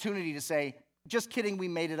had opportunity to say, just kidding, we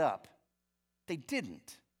made it up. They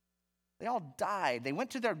didn't. They all died. They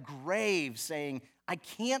went to their graves saying, I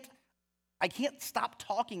can't stop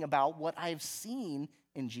talking about what I've seen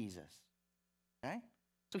in Jesus. Okay?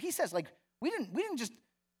 So he says, like, we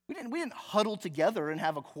didn't huddle together and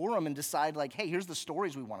have a quorum and decide, like, hey, here's the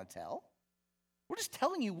stories we want to tell. We're just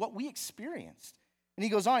telling you what we experienced. And he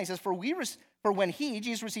goes on, he says, for when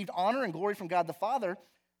Jesus received honor and glory from God the Father,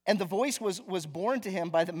 and the voice was borne to him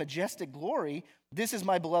by the majestic glory, this is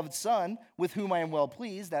my beloved Son, with whom I am well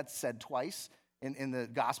pleased. That's said twice in the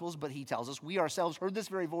Gospels, but he tells us, we ourselves heard this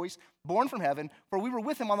very voice born from heaven, for we were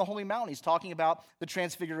with him on the holy mountain. He's talking about the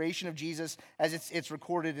transfiguration of Jesus as it's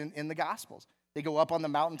recorded in the Gospels. They go up on the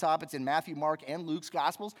mountaintop. It's in Matthew, Mark, and Luke's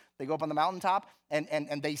Gospels. They go up on the mountaintop,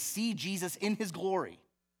 and they see Jesus in his glory.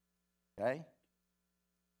 Okay?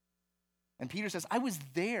 And Peter says, I was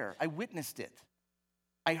there. I witnessed it.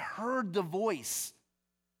 I heard the voice.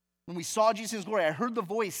 When we saw Jesus in his glory, I heard the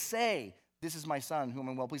voice say, this is my Son, whom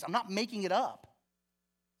I'm well pleased. I'm not making it up.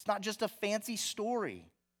 It's not just a fancy story.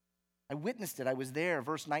 I witnessed it. I was there.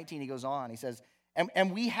 Verse 19, he goes on. He says,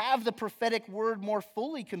 and we have the prophetic word more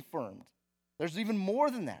fully confirmed. There's even more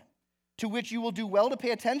than that, to which you will do well to pay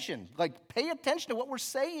attention. Like, pay attention to what we're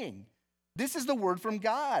saying. This is the word from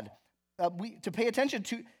God. To pay attention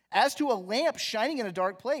to, as to a lamp shining in a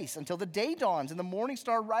dark place until the day dawns and the morning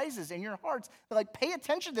star rises in your hearts. Like, pay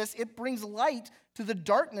attention to this. It brings light to the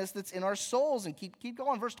darkness that's in our souls. And keep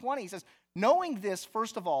going. Verse 20, he says, knowing this,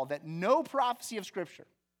 first of all, that no prophecy of Scripture,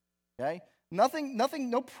 okay? No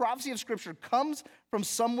prophecy of Scripture comes from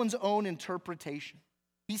someone's own interpretation.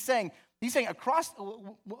 He's saying across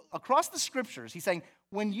the Scriptures, he's saying,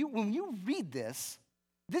 when you read this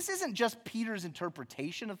isn't just Peter's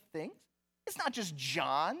interpretation of things. It's not just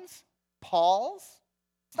John's, Paul's.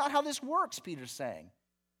 It's not how this works, Peter's saying.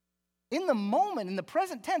 In the moment, in the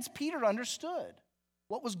present tense, Peter understood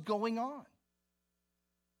what was going on.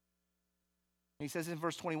 He says in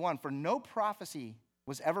verse 21, for no prophecy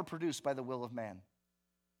was ever produced by the will of man.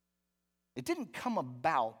 It didn't come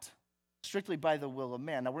about strictly by the will of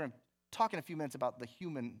man. Now, we're going to talk in a few minutes about the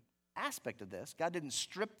human aspect of this. God didn't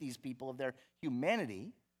strip these people of their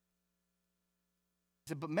humanity. He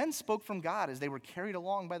said, but men spoke from God as they were carried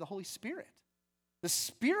along by the Holy Spirit. The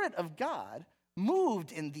Spirit of God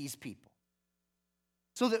moved in these people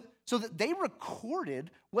so that they recorded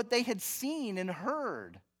what they had seen and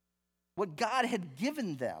heard, what God had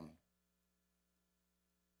given them.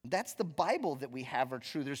 That's the Bible that we have are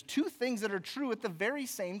true. There's two things that are true at the very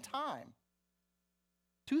same time.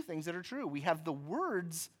 Two things that are true. We have the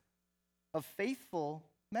words of faithful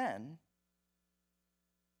men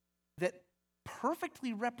that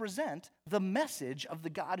perfectly represent the message of the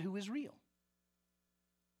God who is real.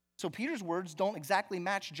 So Peter's words don't exactly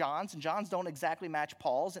match John's, and John's don't exactly match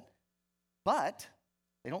Paul's, but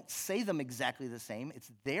they don't say them exactly the same.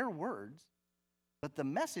 It's their words, but the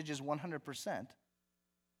message is 100%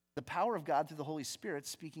 the power of God through the Holy Spirit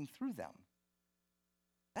speaking through them.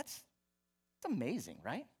 That's amazing,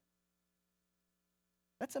 right?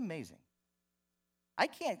 That's amazing. I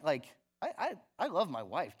can't, I love my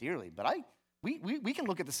wife dearly, but we can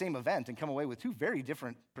look at the same event and come away with two very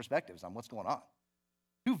different perspectives on what's going on.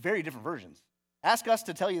 Two very different versions. Ask us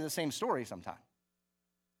to tell you the same story sometime.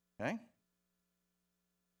 Okay?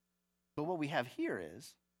 But what we have here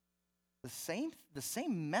is the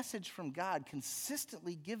same message from God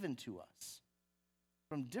consistently given to us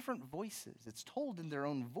from different voices. It's told in their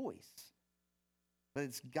own voice, but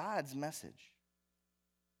it's God's message.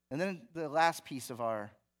 And then the last piece of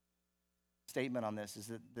our statement on this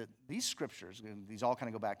is that these scriptures, these all kind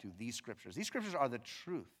of go back to these scriptures. These scriptures are the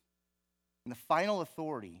truth and the final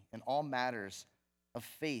authority in all matters of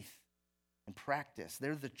faith and practice.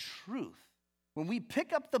 They're the truth. When we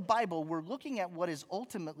pick up the Bible, we're looking at what is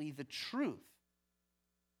ultimately the truth.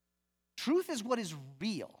 Truth is what is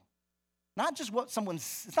real. Not just what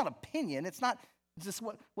it's not opinion, it's not just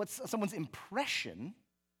what's someone's impression.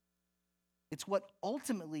 It's what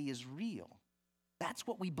ultimately is real. That's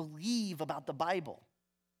what we believe about the Bible.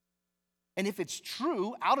 And if it's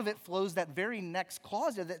true, out of it flows that very next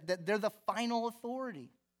clause that they're the final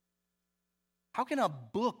authority. How can a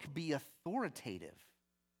book be authoritative?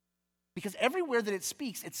 Because everywhere that it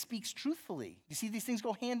speaks truthfully. You see, these things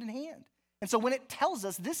go hand in hand. And so when it tells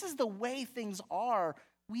us this is the way things are,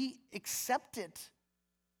 we accept it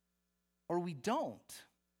or we don't.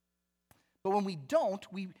 But when we don't,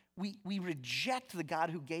 we reject the God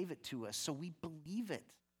who gave it to us. So we believe it.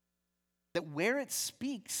 That where it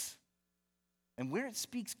speaks, and where it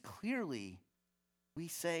speaks clearly, we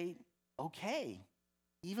say, okay,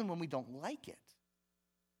 even when we don't like it.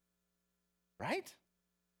 Right?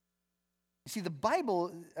 You see, the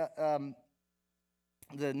Bible,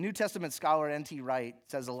 the New Testament scholar N.T. Wright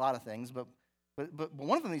says a lot of things, but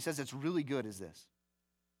one of them he says it's really good is this.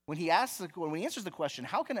 When he answers the question,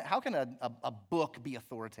 how can a book be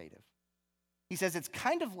authoritative? He says it's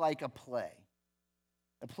kind of like a play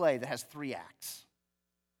that has 3 acts.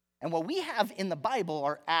 And what we have in the Bible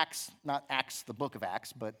are acts, not Acts, the book of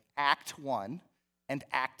Acts, but Act 1 and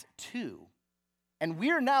Act 2. And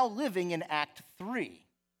we're now living in Act 3.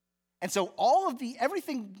 And so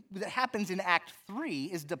everything that happens in Act 3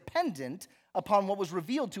 is dependent upon what was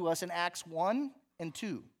revealed to us in Acts 1 and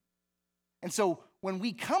 2. And so when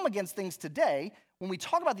we come against things today, when we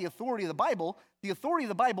talk about the authority of the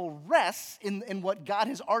Bible rests in what God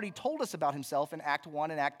has already told us about himself in Act 1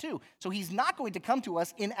 and Act 2. So he's not going to come to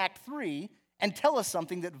us in Act 3 and tell us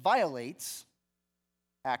something that violates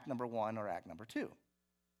Act number 1 or Act number 2.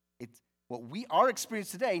 Our experience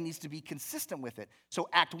today needs to be consistent with it. So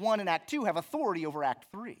Act 1 and Act 2 have authority over Act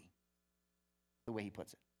 3, the way he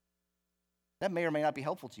puts it. That may or may not be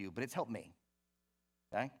helpful to you, but it's helped me.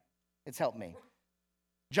 Okay? It's helped me.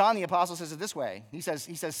 John the Apostle says it this way. He says,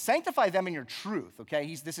 sanctify them in your truth,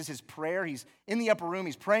 okay? This is his prayer. He's in the upper room.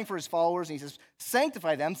 He's praying for his followers, and he says,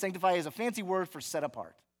 sanctify them. Sanctify is a fancy word for set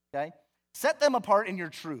apart, okay? Set them apart in your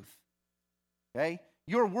truth, okay?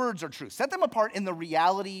 Your words are truth. Set them apart in the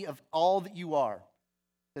reality of all that you are.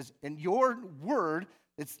 Because in your word,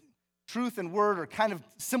 it's truth and word are kind of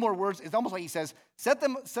similar words. It's almost like he says,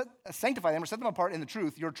 sanctify them or set them apart in the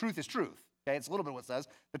truth. Your truth is truth. Okay, it's a little bit what it says.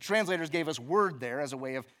 The translators gave us word there as a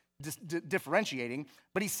way of differentiating.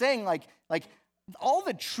 But he's saying like all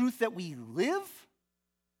the truth that we live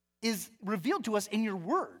is revealed to us in your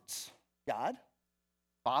words. God,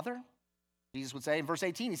 Father, Jesus would say in verse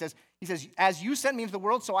 18, he says, as you sent me into the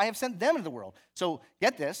world, so I have sent them into the world. So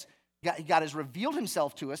get this, God has revealed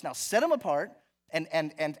himself to us. Now set him apart. And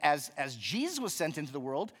as Jesus was sent into the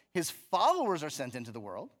world, his followers are sent into the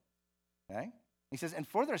world. Okay? He says, and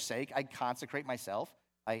for their sake, I consecrate myself.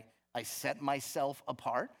 I set myself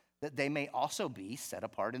apart that they may also be set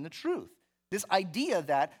apart in the truth. This idea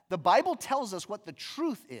that the Bible tells us what the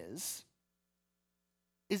truth is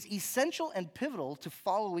essential and pivotal to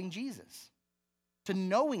following Jesus, to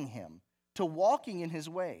knowing him, to walking in his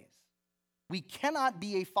ways. We cannot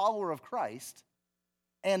be a follower of Christ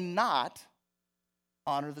and not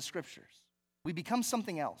honor the scriptures. We become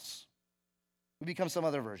something else. We become some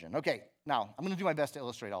other version. Okay, now I'm going to do my best to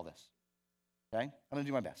illustrate all this. Okay? I'm going to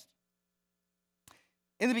do my best.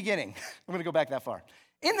 In the beginning, I'm going to go back that far.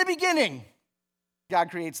 In the beginning, God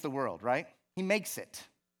creates the world, right? He makes it.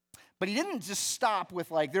 But he didn't just stop with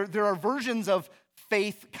there are versions of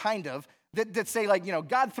faith, kind of, that say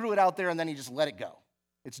God threw it out there and then he just let it go.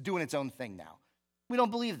 It's doing its own thing now. We don't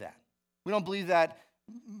believe that. We don't believe that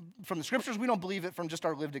from the scriptures. We don't believe it from just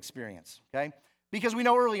our lived experience, okay? Because we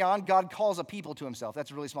know early on, God calls a people to himself.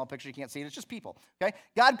 That's a really small picture. You can't see it. It's just people, okay?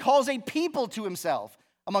 God calls a people to himself.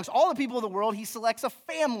 Amongst all the people of the world, he selects a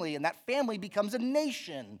family, and that family becomes a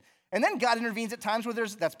nation. And then God intervenes at times where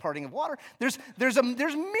that's parting of water. There's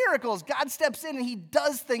miracles. God steps in and he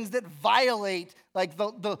does things that violate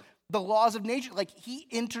the laws of nature. He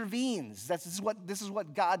intervenes. This is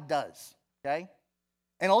what God does, okay?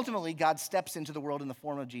 And ultimately, God steps into the world in the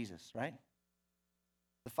form of Jesus, right?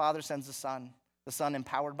 The Father sends the Son. The Son,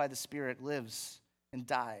 empowered by the Spirit, lives and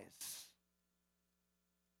dies,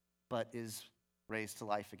 but is raised to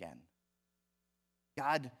life again.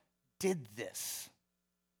 God did this.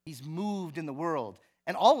 He's moved in the world.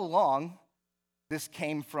 And all along, this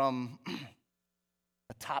came from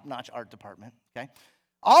a top-notch art department, okay?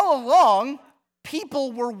 All along,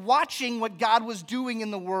 people were watching what God was doing in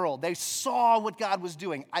the world. They saw what God was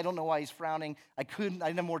doing. I don't know why he's frowning. I didn't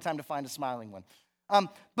have more time to find a smiling one.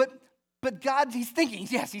 But God, he's thinking.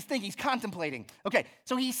 Yes, he's thinking. He's contemplating. Okay,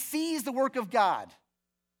 so he sees the work of God.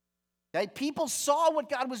 Okay, people saw what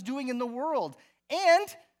God was doing in the world,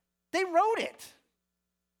 and they wrote it.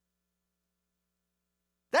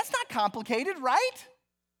 That's not complicated, right?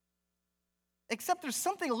 Except there's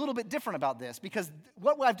something a little bit different about this, because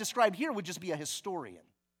what I've described here would just be a historian,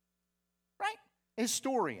 right? A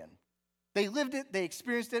historian. They lived it, they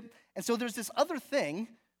experienced it, and so there's this other thing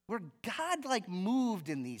where God moved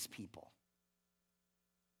in these people.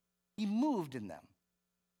 He moved in them.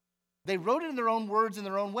 They wrote it in their own words, in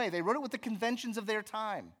their own way. They wrote it with the conventions of their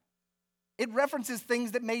time. It references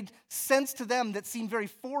things that made sense to them that seem very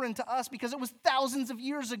foreign to us because it was thousands of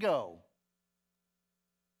years ago.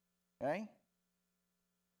 Okay?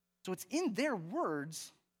 So it's in their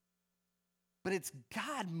words, but it's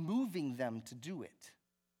God moving them to do it.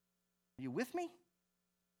 Are you with me?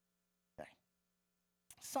 Okay.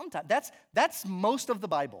 Sometimes that's most of the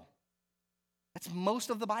Bible. That's most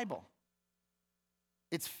of the Bible.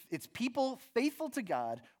 It's people faithful to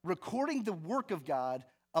God, recording the work of God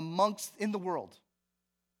in the world,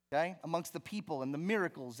 okay? Amongst the people and the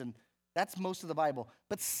miracles, and that's most of the Bible.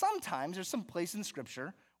 But sometimes there's some place in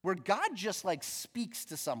Scripture where God just speaks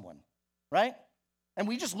to someone, right? And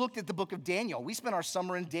we just looked at the book of Daniel. We spent our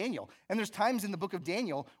summer in Daniel. And there's times in the book of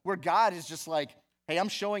Daniel where God is just hey, I'm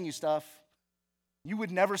showing you stuff. You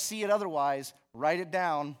would never see it otherwise. Write it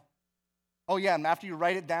down. Oh yeah, and after you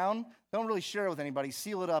write it down, don't really share it with anybody.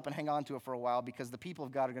 Seal it up and hang on to it for a while because the people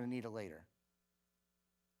of God are going to need it later.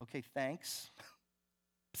 Okay, thanks.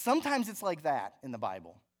 Sometimes it's like that in the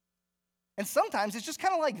Bible. And sometimes it's just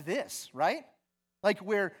kind of like this, right?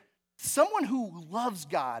 Where someone who loves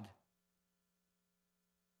God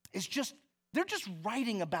they're just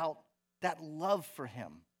writing about that love for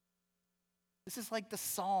him. This is like the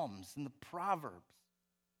Psalms and the Proverbs.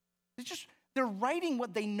 They're writing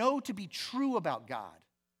what they know to be true about God.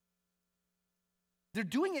 They're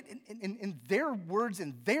doing it in their words,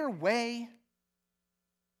 in their way,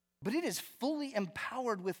 but it is fully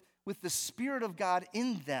empowered with the Spirit of God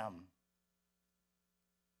in them.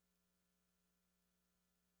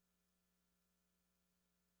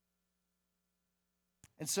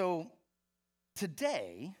 And so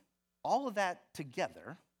today, all of that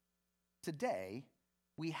together, today,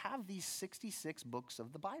 we have these 66 books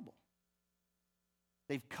of the Bible.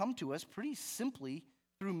 They've come to us pretty simply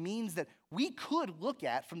through means that we could look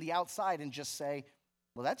at from the outside and just say,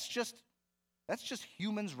 well, that's just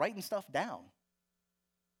humans writing stuff down.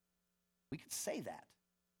 We could say that.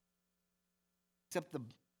 Except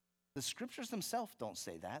the scriptures themselves don't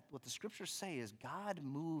say that. What the scriptures say is God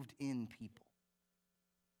moved in people.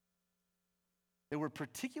 There were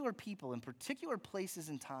particular people in particular places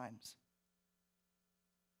and times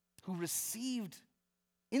who received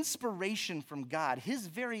inspiration from God, his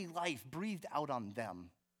very life breathed out on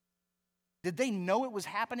them. Did they know it was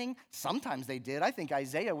happening? Sometimes they did. I think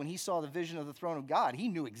Isaiah, when he saw the vision of the throne of God, he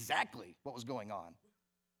knew exactly what was going on.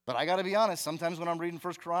 But I got to be honest, sometimes when I'm reading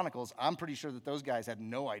 1 Chronicles, I'm pretty sure that those guys had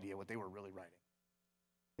no idea what they were really writing.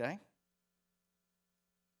 Okay?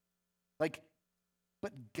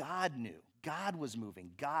 But God knew. God was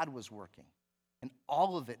moving. God was working. And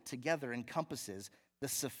all of it together encompasses the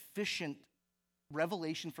sufficient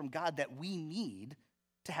revelation from God that we need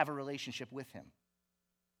to have a relationship with him.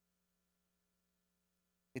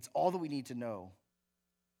 It's all that we need to know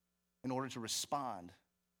in order to respond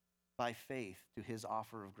by faith to his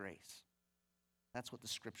offer of grace. That's what the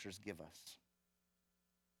scriptures give us.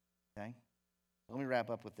 Okay? Let me wrap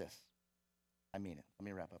up with this. I mean it. Let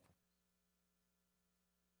me wrap up.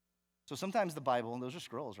 So sometimes the Bible, and those are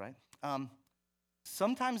scrolls, right?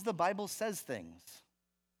 Sometimes the Bible says things.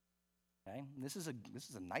 Okay? This is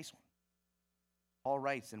a nice one. Paul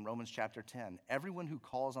writes in Romans chapter 10, everyone who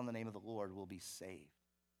calls on the name of the Lord will be saved.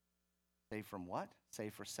 Saved from what?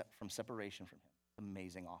 Saved from separation from him.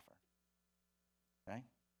 Amazing offer. Okay?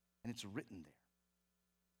 And it's written there.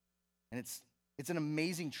 And it's an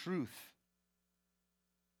amazing truth.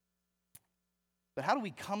 But how do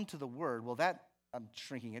we come to the word? Well, that, I'm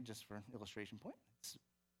shrinking it just for an illustration point. It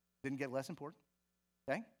didn't get less important.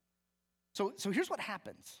 Okay? So here's what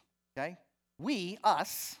happens. Okay? We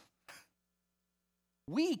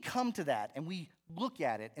come to that and we look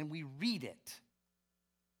at it and we read it.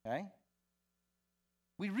 Okay?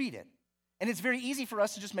 We read it. And it's very easy for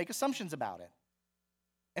us to just make assumptions about it.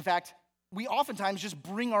 In fact, we oftentimes just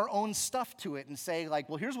bring our own stuff to it and say, like,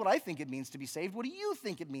 well, here's what I think it means to be saved. What do you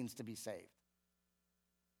think it means to be saved?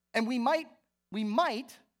 And we might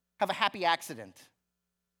have a happy accident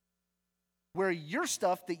where your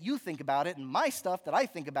stuff that you think about it and my stuff that I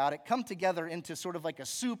think about it come together into sort of like a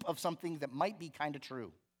soup of something that might be kind of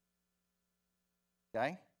true.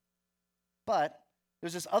 Okay? But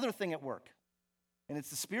there's this other thing at work, and it's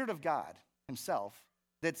the Spirit of God himself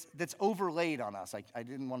that's overlaid on us. I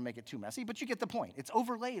didn't want to make it too messy, but you get the point. It's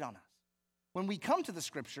overlaid on us. When we come to the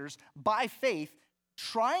scriptures by faith,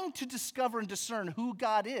 trying to discover and discern who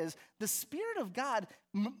God is, the Spirit of God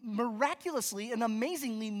miraculously and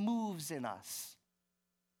amazingly moves in us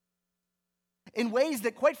in ways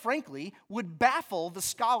that, quite frankly, would baffle the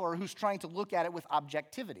scholar who's trying to look at it with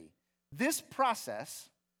objectivity. This process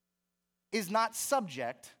is not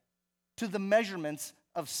subject to the measurements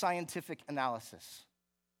of scientific analysis.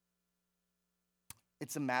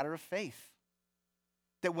 It's a matter of faith.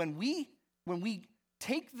 That when we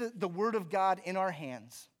take the Word of God in our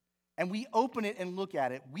hands and we open it and look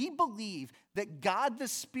at it, we believe that God the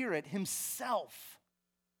Spirit himself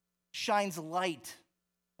shines light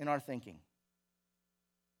in our thinking,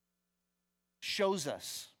 shows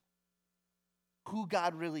us who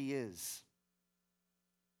God really is,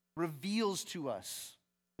 reveals to us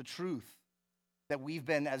the truth that we've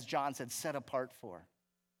been, as John said, set apart for,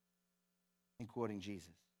 in quoting Jesus.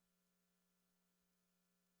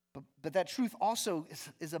 But that truth also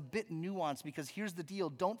is a bit nuanced, because here's the deal.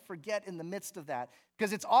 Don't forget in the midst of that,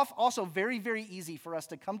 because it's also very, very easy for us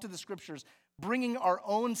to come to the scriptures bringing our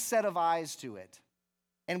own set of eyes to it.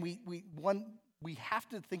 And we have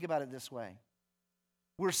to think about it this way.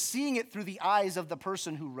 We're seeing it through the eyes of the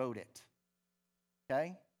person who wrote it.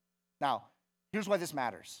 Okay? Now, here's why this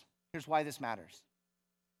matters.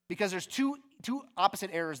 Because there's two opposite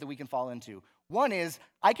errors that we can fall into. One is,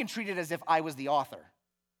 I can treat it as if I was the author.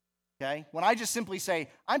 Okay? When I just simply say,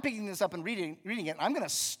 I'm picking this up and reading it, I'm going to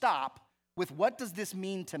stop with what does this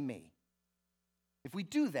mean to me? If we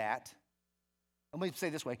do that, let me say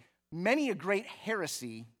it this way, many a great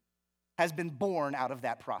heresy has been born out of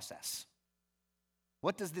that process.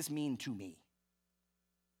 What does this mean to me?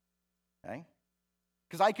 Okay?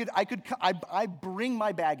 Because I bring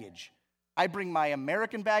my baggage. I bring my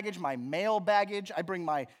American baggage, my male baggage. I bring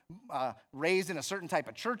my raised in a certain type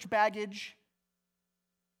of church baggage.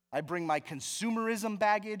 I bring my consumerism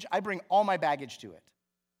baggage. I bring all my baggage to it.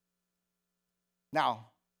 Now,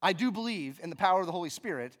 I do believe in the power of the Holy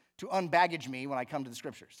Spirit to unbaggage me when I come to the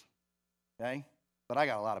scriptures, okay? But I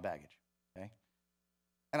got a lot of baggage, okay?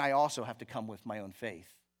 And I also have to come with my own faith.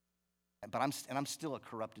 But I'm still a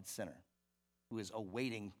corrupted sinner who is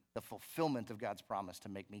awaiting the fulfillment of God's promise to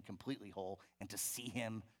make me completely whole and to see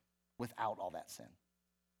him without all that sin.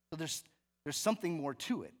 So there's something more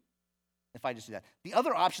to it if I just do that. The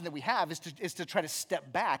other option that we have is to try to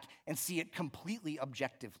step back and see it completely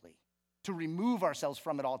objectively, to remove ourselves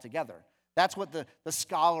from it altogether. That's what the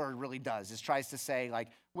scholar really does, is tries to say, like,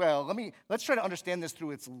 well, let's try to understand this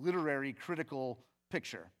through its literary, critical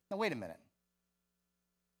picture. Now, wait a minute.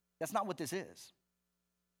 That's not what this is.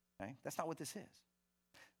 Okay? That's not what this is.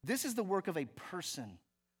 This is the work of a person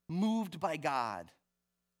moved by God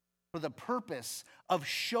for the purpose of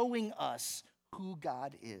showing us who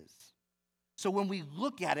God is. So when we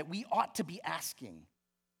look at it, we ought to be asking,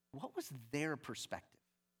 what was their perspective?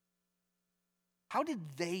 How did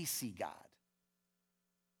they see God?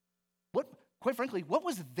 Quite frankly, what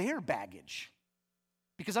was their baggage?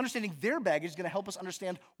 Because understanding their baggage is going to help us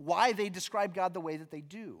understand why they describe God the way that they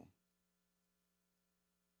do.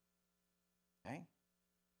 Okay?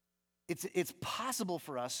 It's possible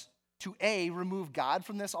for us to, A, remove God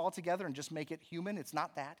from this altogether and just make it human. It's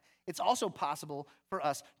not that. It's also possible for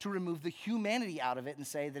us to remove the humanity out of it and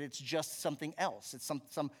say that it's just something else. It's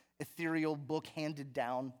some ethereal book handed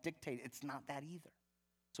down dictate. It's not that either.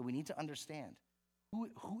 So we need to understand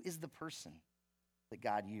who is the person that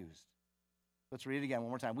God used. Let's read it again one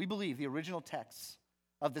more time. We believe the original texts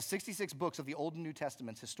of the 66 books of the Old and New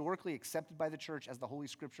Testaments, historically accepted by the church as the Holy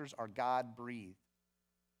Scriptures, are God-breathed.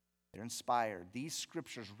 They're inspired. These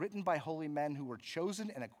scriptures, written by holy men who were chosen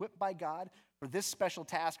and equipped by God for this special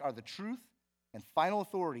task, are the truth and final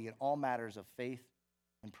authority in all matters of faith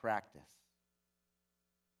and practice.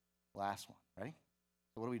 Last one. Ready?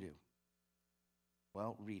 So what do?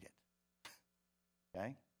 Well, read it.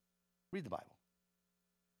 Okay? Read the Bible.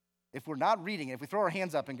 If we're not reading it, if we throw our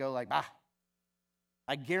hands up and go like,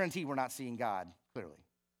 I guarantee we're not seeing God clearly.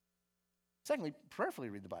 Secondly, prayerfully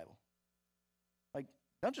read the Bible. Like,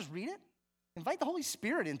 don't just read it. Invite the Holy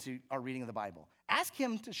Spirit into our reading of the Bible. Ask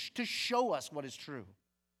him to show us what is true.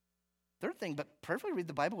 Third thing, but prayerfully read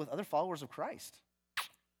the Bible with other followers of Christ.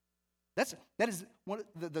 That is one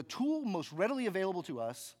of the tool most readily available to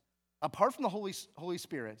us, apart from the Holy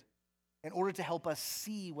Spirit, in order to help us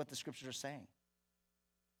see what the Scriptures are saying.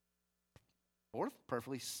 Fourth,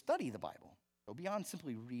 prayerfully study the Bible. Go beyond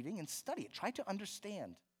simply reading and study it. Try to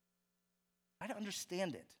understand. Try to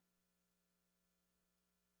understand it.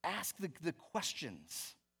 Ask the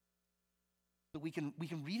questions so we can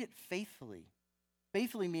read it faithfully.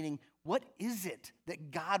 Faithfully meaning, what is it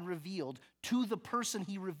that God revealed to the person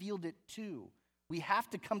he revealed it to? We have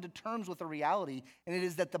to come to terms with a reality, and it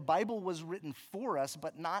is that the Bible was written for us,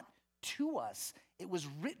 but not to us. It was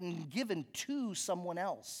written, given to someone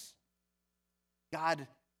else. God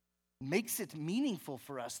makes it meaningful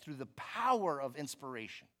for us through the power of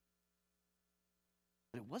inspiration.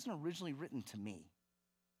 But it wasn't originally written to me,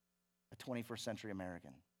 a 21st century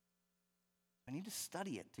American. I need to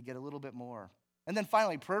study it to get a little bit more. And then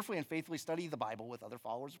finally, prayerfully and faithfully study the Bible with other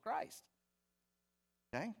followers of Christ.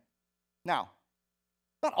 Okay? Now,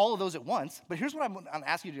 not all of those at once, but here's what I'm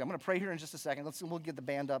asking you to do. I'm going to pray here in just a second. We'll get the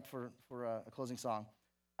band up for a closing song.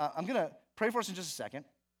 I'm going to pray for us in just a second.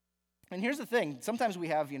 And here's the thing. Sometimes we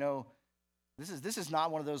have, this is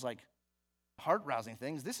not one of those like heart-rousing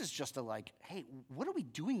things. This is just hey, what are we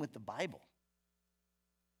doing with the Bible?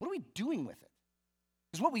 What are we doing with it?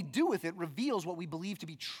 Because what we do with it reveals what we believe to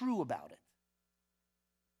be true about it.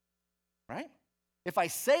 Right? If I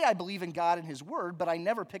say I believe in God and his word, but I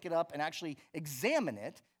never pick it up and actually examine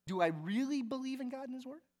it, do I really believe in God and his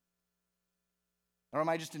word? Or am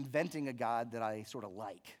I just inventing a God that I sort of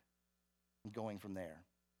like and going from there?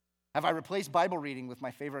 Have I replaced Bible reading with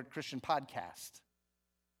my favorite Christian podcast?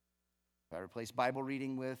 Have I replaced Bible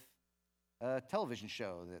reading with a television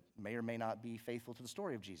show that may or may not be faithful to the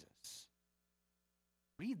story of Jesus?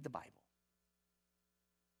 Read the Bible.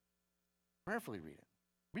 Prayerfully read it.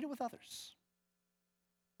 Read it with others.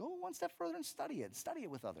 Go one step further and study it. Study it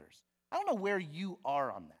with others. I don't know where you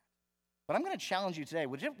are on that, but I'm going to challenge you today.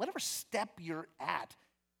 Whatever step you're at,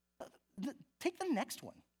 take the next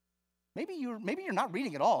one. Maybe you're not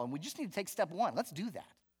reading at all, and we just need to take step one. Let's do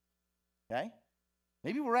that. Okay?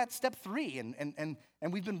 Maybe we're at step 3, and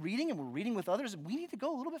we've been reading, and we're reading with others, and we need to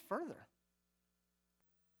go a little bit further.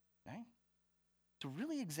 right? To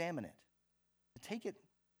really examine it, to take it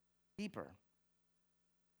deeper.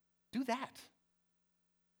 Do that.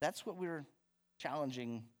 That's what we're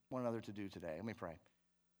challenging one another to do today. Let me pray.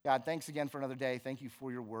 God, thanks again for another day. Thank you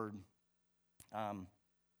for your word.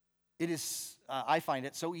 It is, I find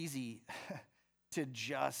it so easy to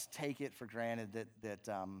just take it for granted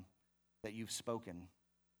that you've spoken,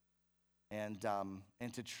 and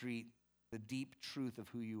to treat the deep truth of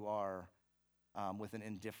who you are with an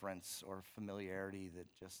indifference or familiarity that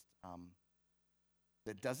just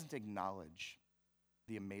that doesn't acknowledge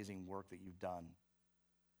the amazing work that you've done.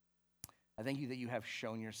 I thank you that you have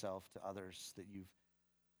shown yourself to others, that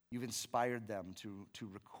you've inspired them to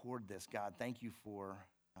record this. God, thank you for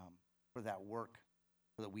that work,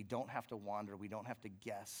 so that we don't have to wander, we don't have to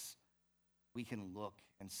guess. We can look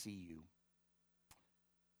and see you.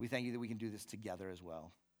 We thank you that we can do this together as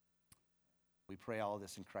well. We pray all of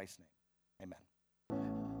this in Christ's name.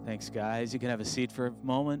 Amen. Thanks, guys. You can have a seat for a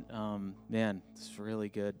moment. Man, it's really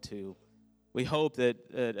good to. We hope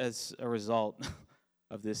that as a result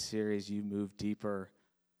of this series, you move deeper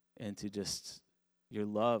into just your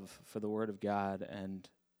love for the Word of God and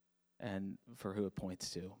for who it points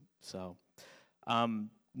to. So,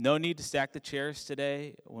 no need to stack the chairs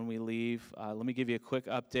today when we leave. Let me give you a quick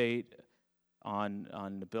update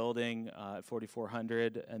on the building at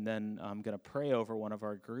 4400, and then I'm going to pray over one of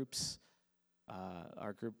our groups,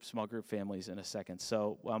 small group families in a second.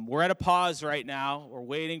 So we're at a pause right now. We're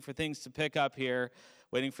waiting for things to pick up here,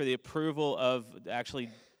 waiting for the approval of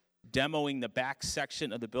actually demoing the back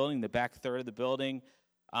section of the building, the back third of the building.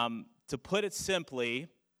 To put it simply,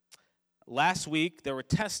 last week there were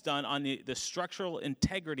tests done on the structural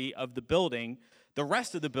integrity of the building, the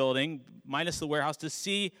rest of the building, minus the warehouse, to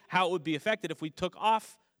see how it would be affected if we took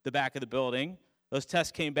off the back of the building. Those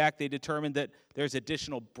tests came back. They determined that there's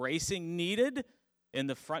additional bracing needed in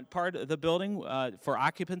the front part of the building for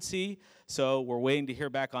occupancy. So we're waiting to hear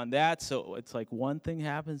back on that. So it's like one thing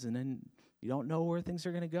happens, and then you don't know where things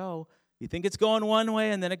are going to go. You think it's going one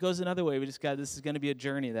way, and then it goes another way. This is going to be a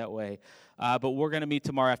journey that way. But we're going to meet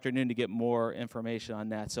tomorrow afternoon to get more information on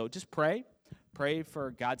that. So just pray. Pray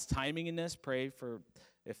for God's timing in this. Pray for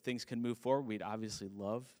if things can move forward. We'd obviously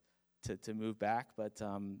love to move back, but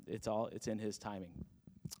it's in His timing.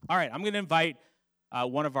 All right, I'm going to invite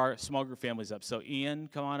one of our small group families up. So Ian,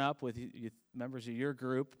 come on up with members of your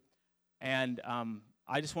group. And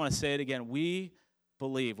I just want to say it again. We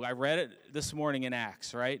believe. I read it this morning in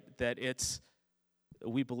Acts, right? That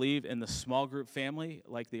we believe in the small group family,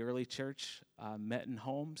 like the early church met in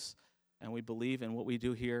homes. And we believe in what we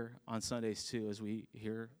do here on Sundays, too, as we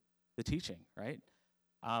hear the teaching, right?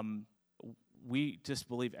 We just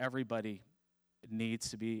believe everybody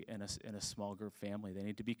needs to be in a small group family. They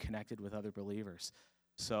need to be connected with other believers.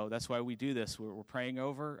 So that's why we do this. We're praying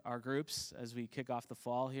over our groups as we kick off the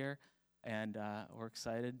fall here, and we're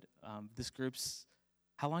excited. This group's,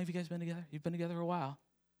 how long have you guys been together? You've been together a while.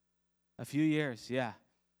 A few years, yeah.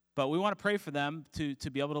 But we want to pray for them to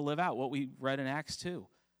be able to live out what we read in Acts 2.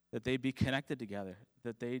 That they'd be connected together,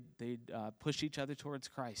 that they'd push each other towards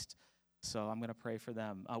Christ. So I'm going to pray for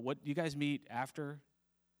them. What you guys meet after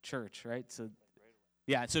church, right? So,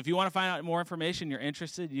 yeah. So if you want to find out more information, you're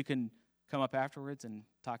interested, you can come up afterwards and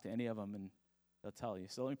talk to any of them, and they'll tell you.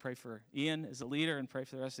 So let me pray for Ian as a leader, and pray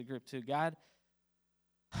for the rest of the group too. God,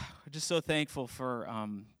 we're just so thankful for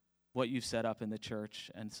what you've set up in the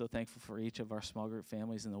church, and so thankful for each of our small group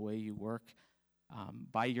families and the way you work.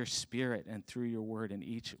 By your Spirit and through your word in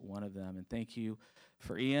each one of them. And thank you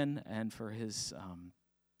for Ian and for his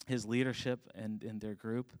leadership and in their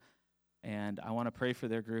group. And I want to pray for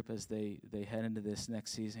their group as they head into this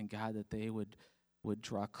next season, God, that they would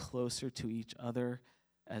draw closer to each other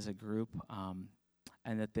as a group,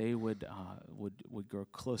 and that they would grow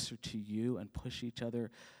closer to you and push each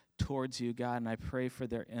other towards you, God. And I pray for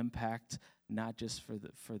their impact, not just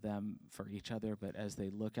for them, for each other, but as they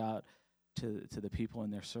look out to the people in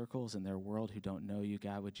their circles and their world who don't know you,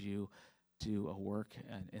 God, would you do a work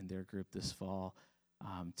in their group this fall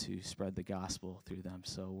to spread the gospel through them.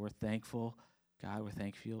 So we're thankful, God, we're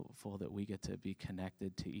thankful that we get to be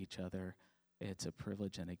connected to each other. It's a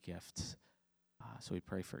privilege and a gift. So we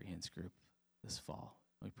pray for Ian's group this fall.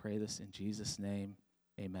 We pray this in Jesus' name.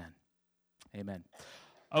 Amen. Amen.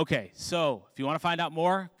 Okay, so if you want to find out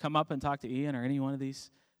more, come up and talk to Ian or any one of these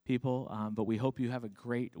people. But we hope you have a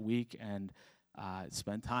great week and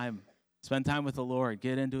spend time with the Lord.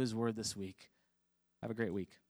 Get into His Word this week. Have a great week.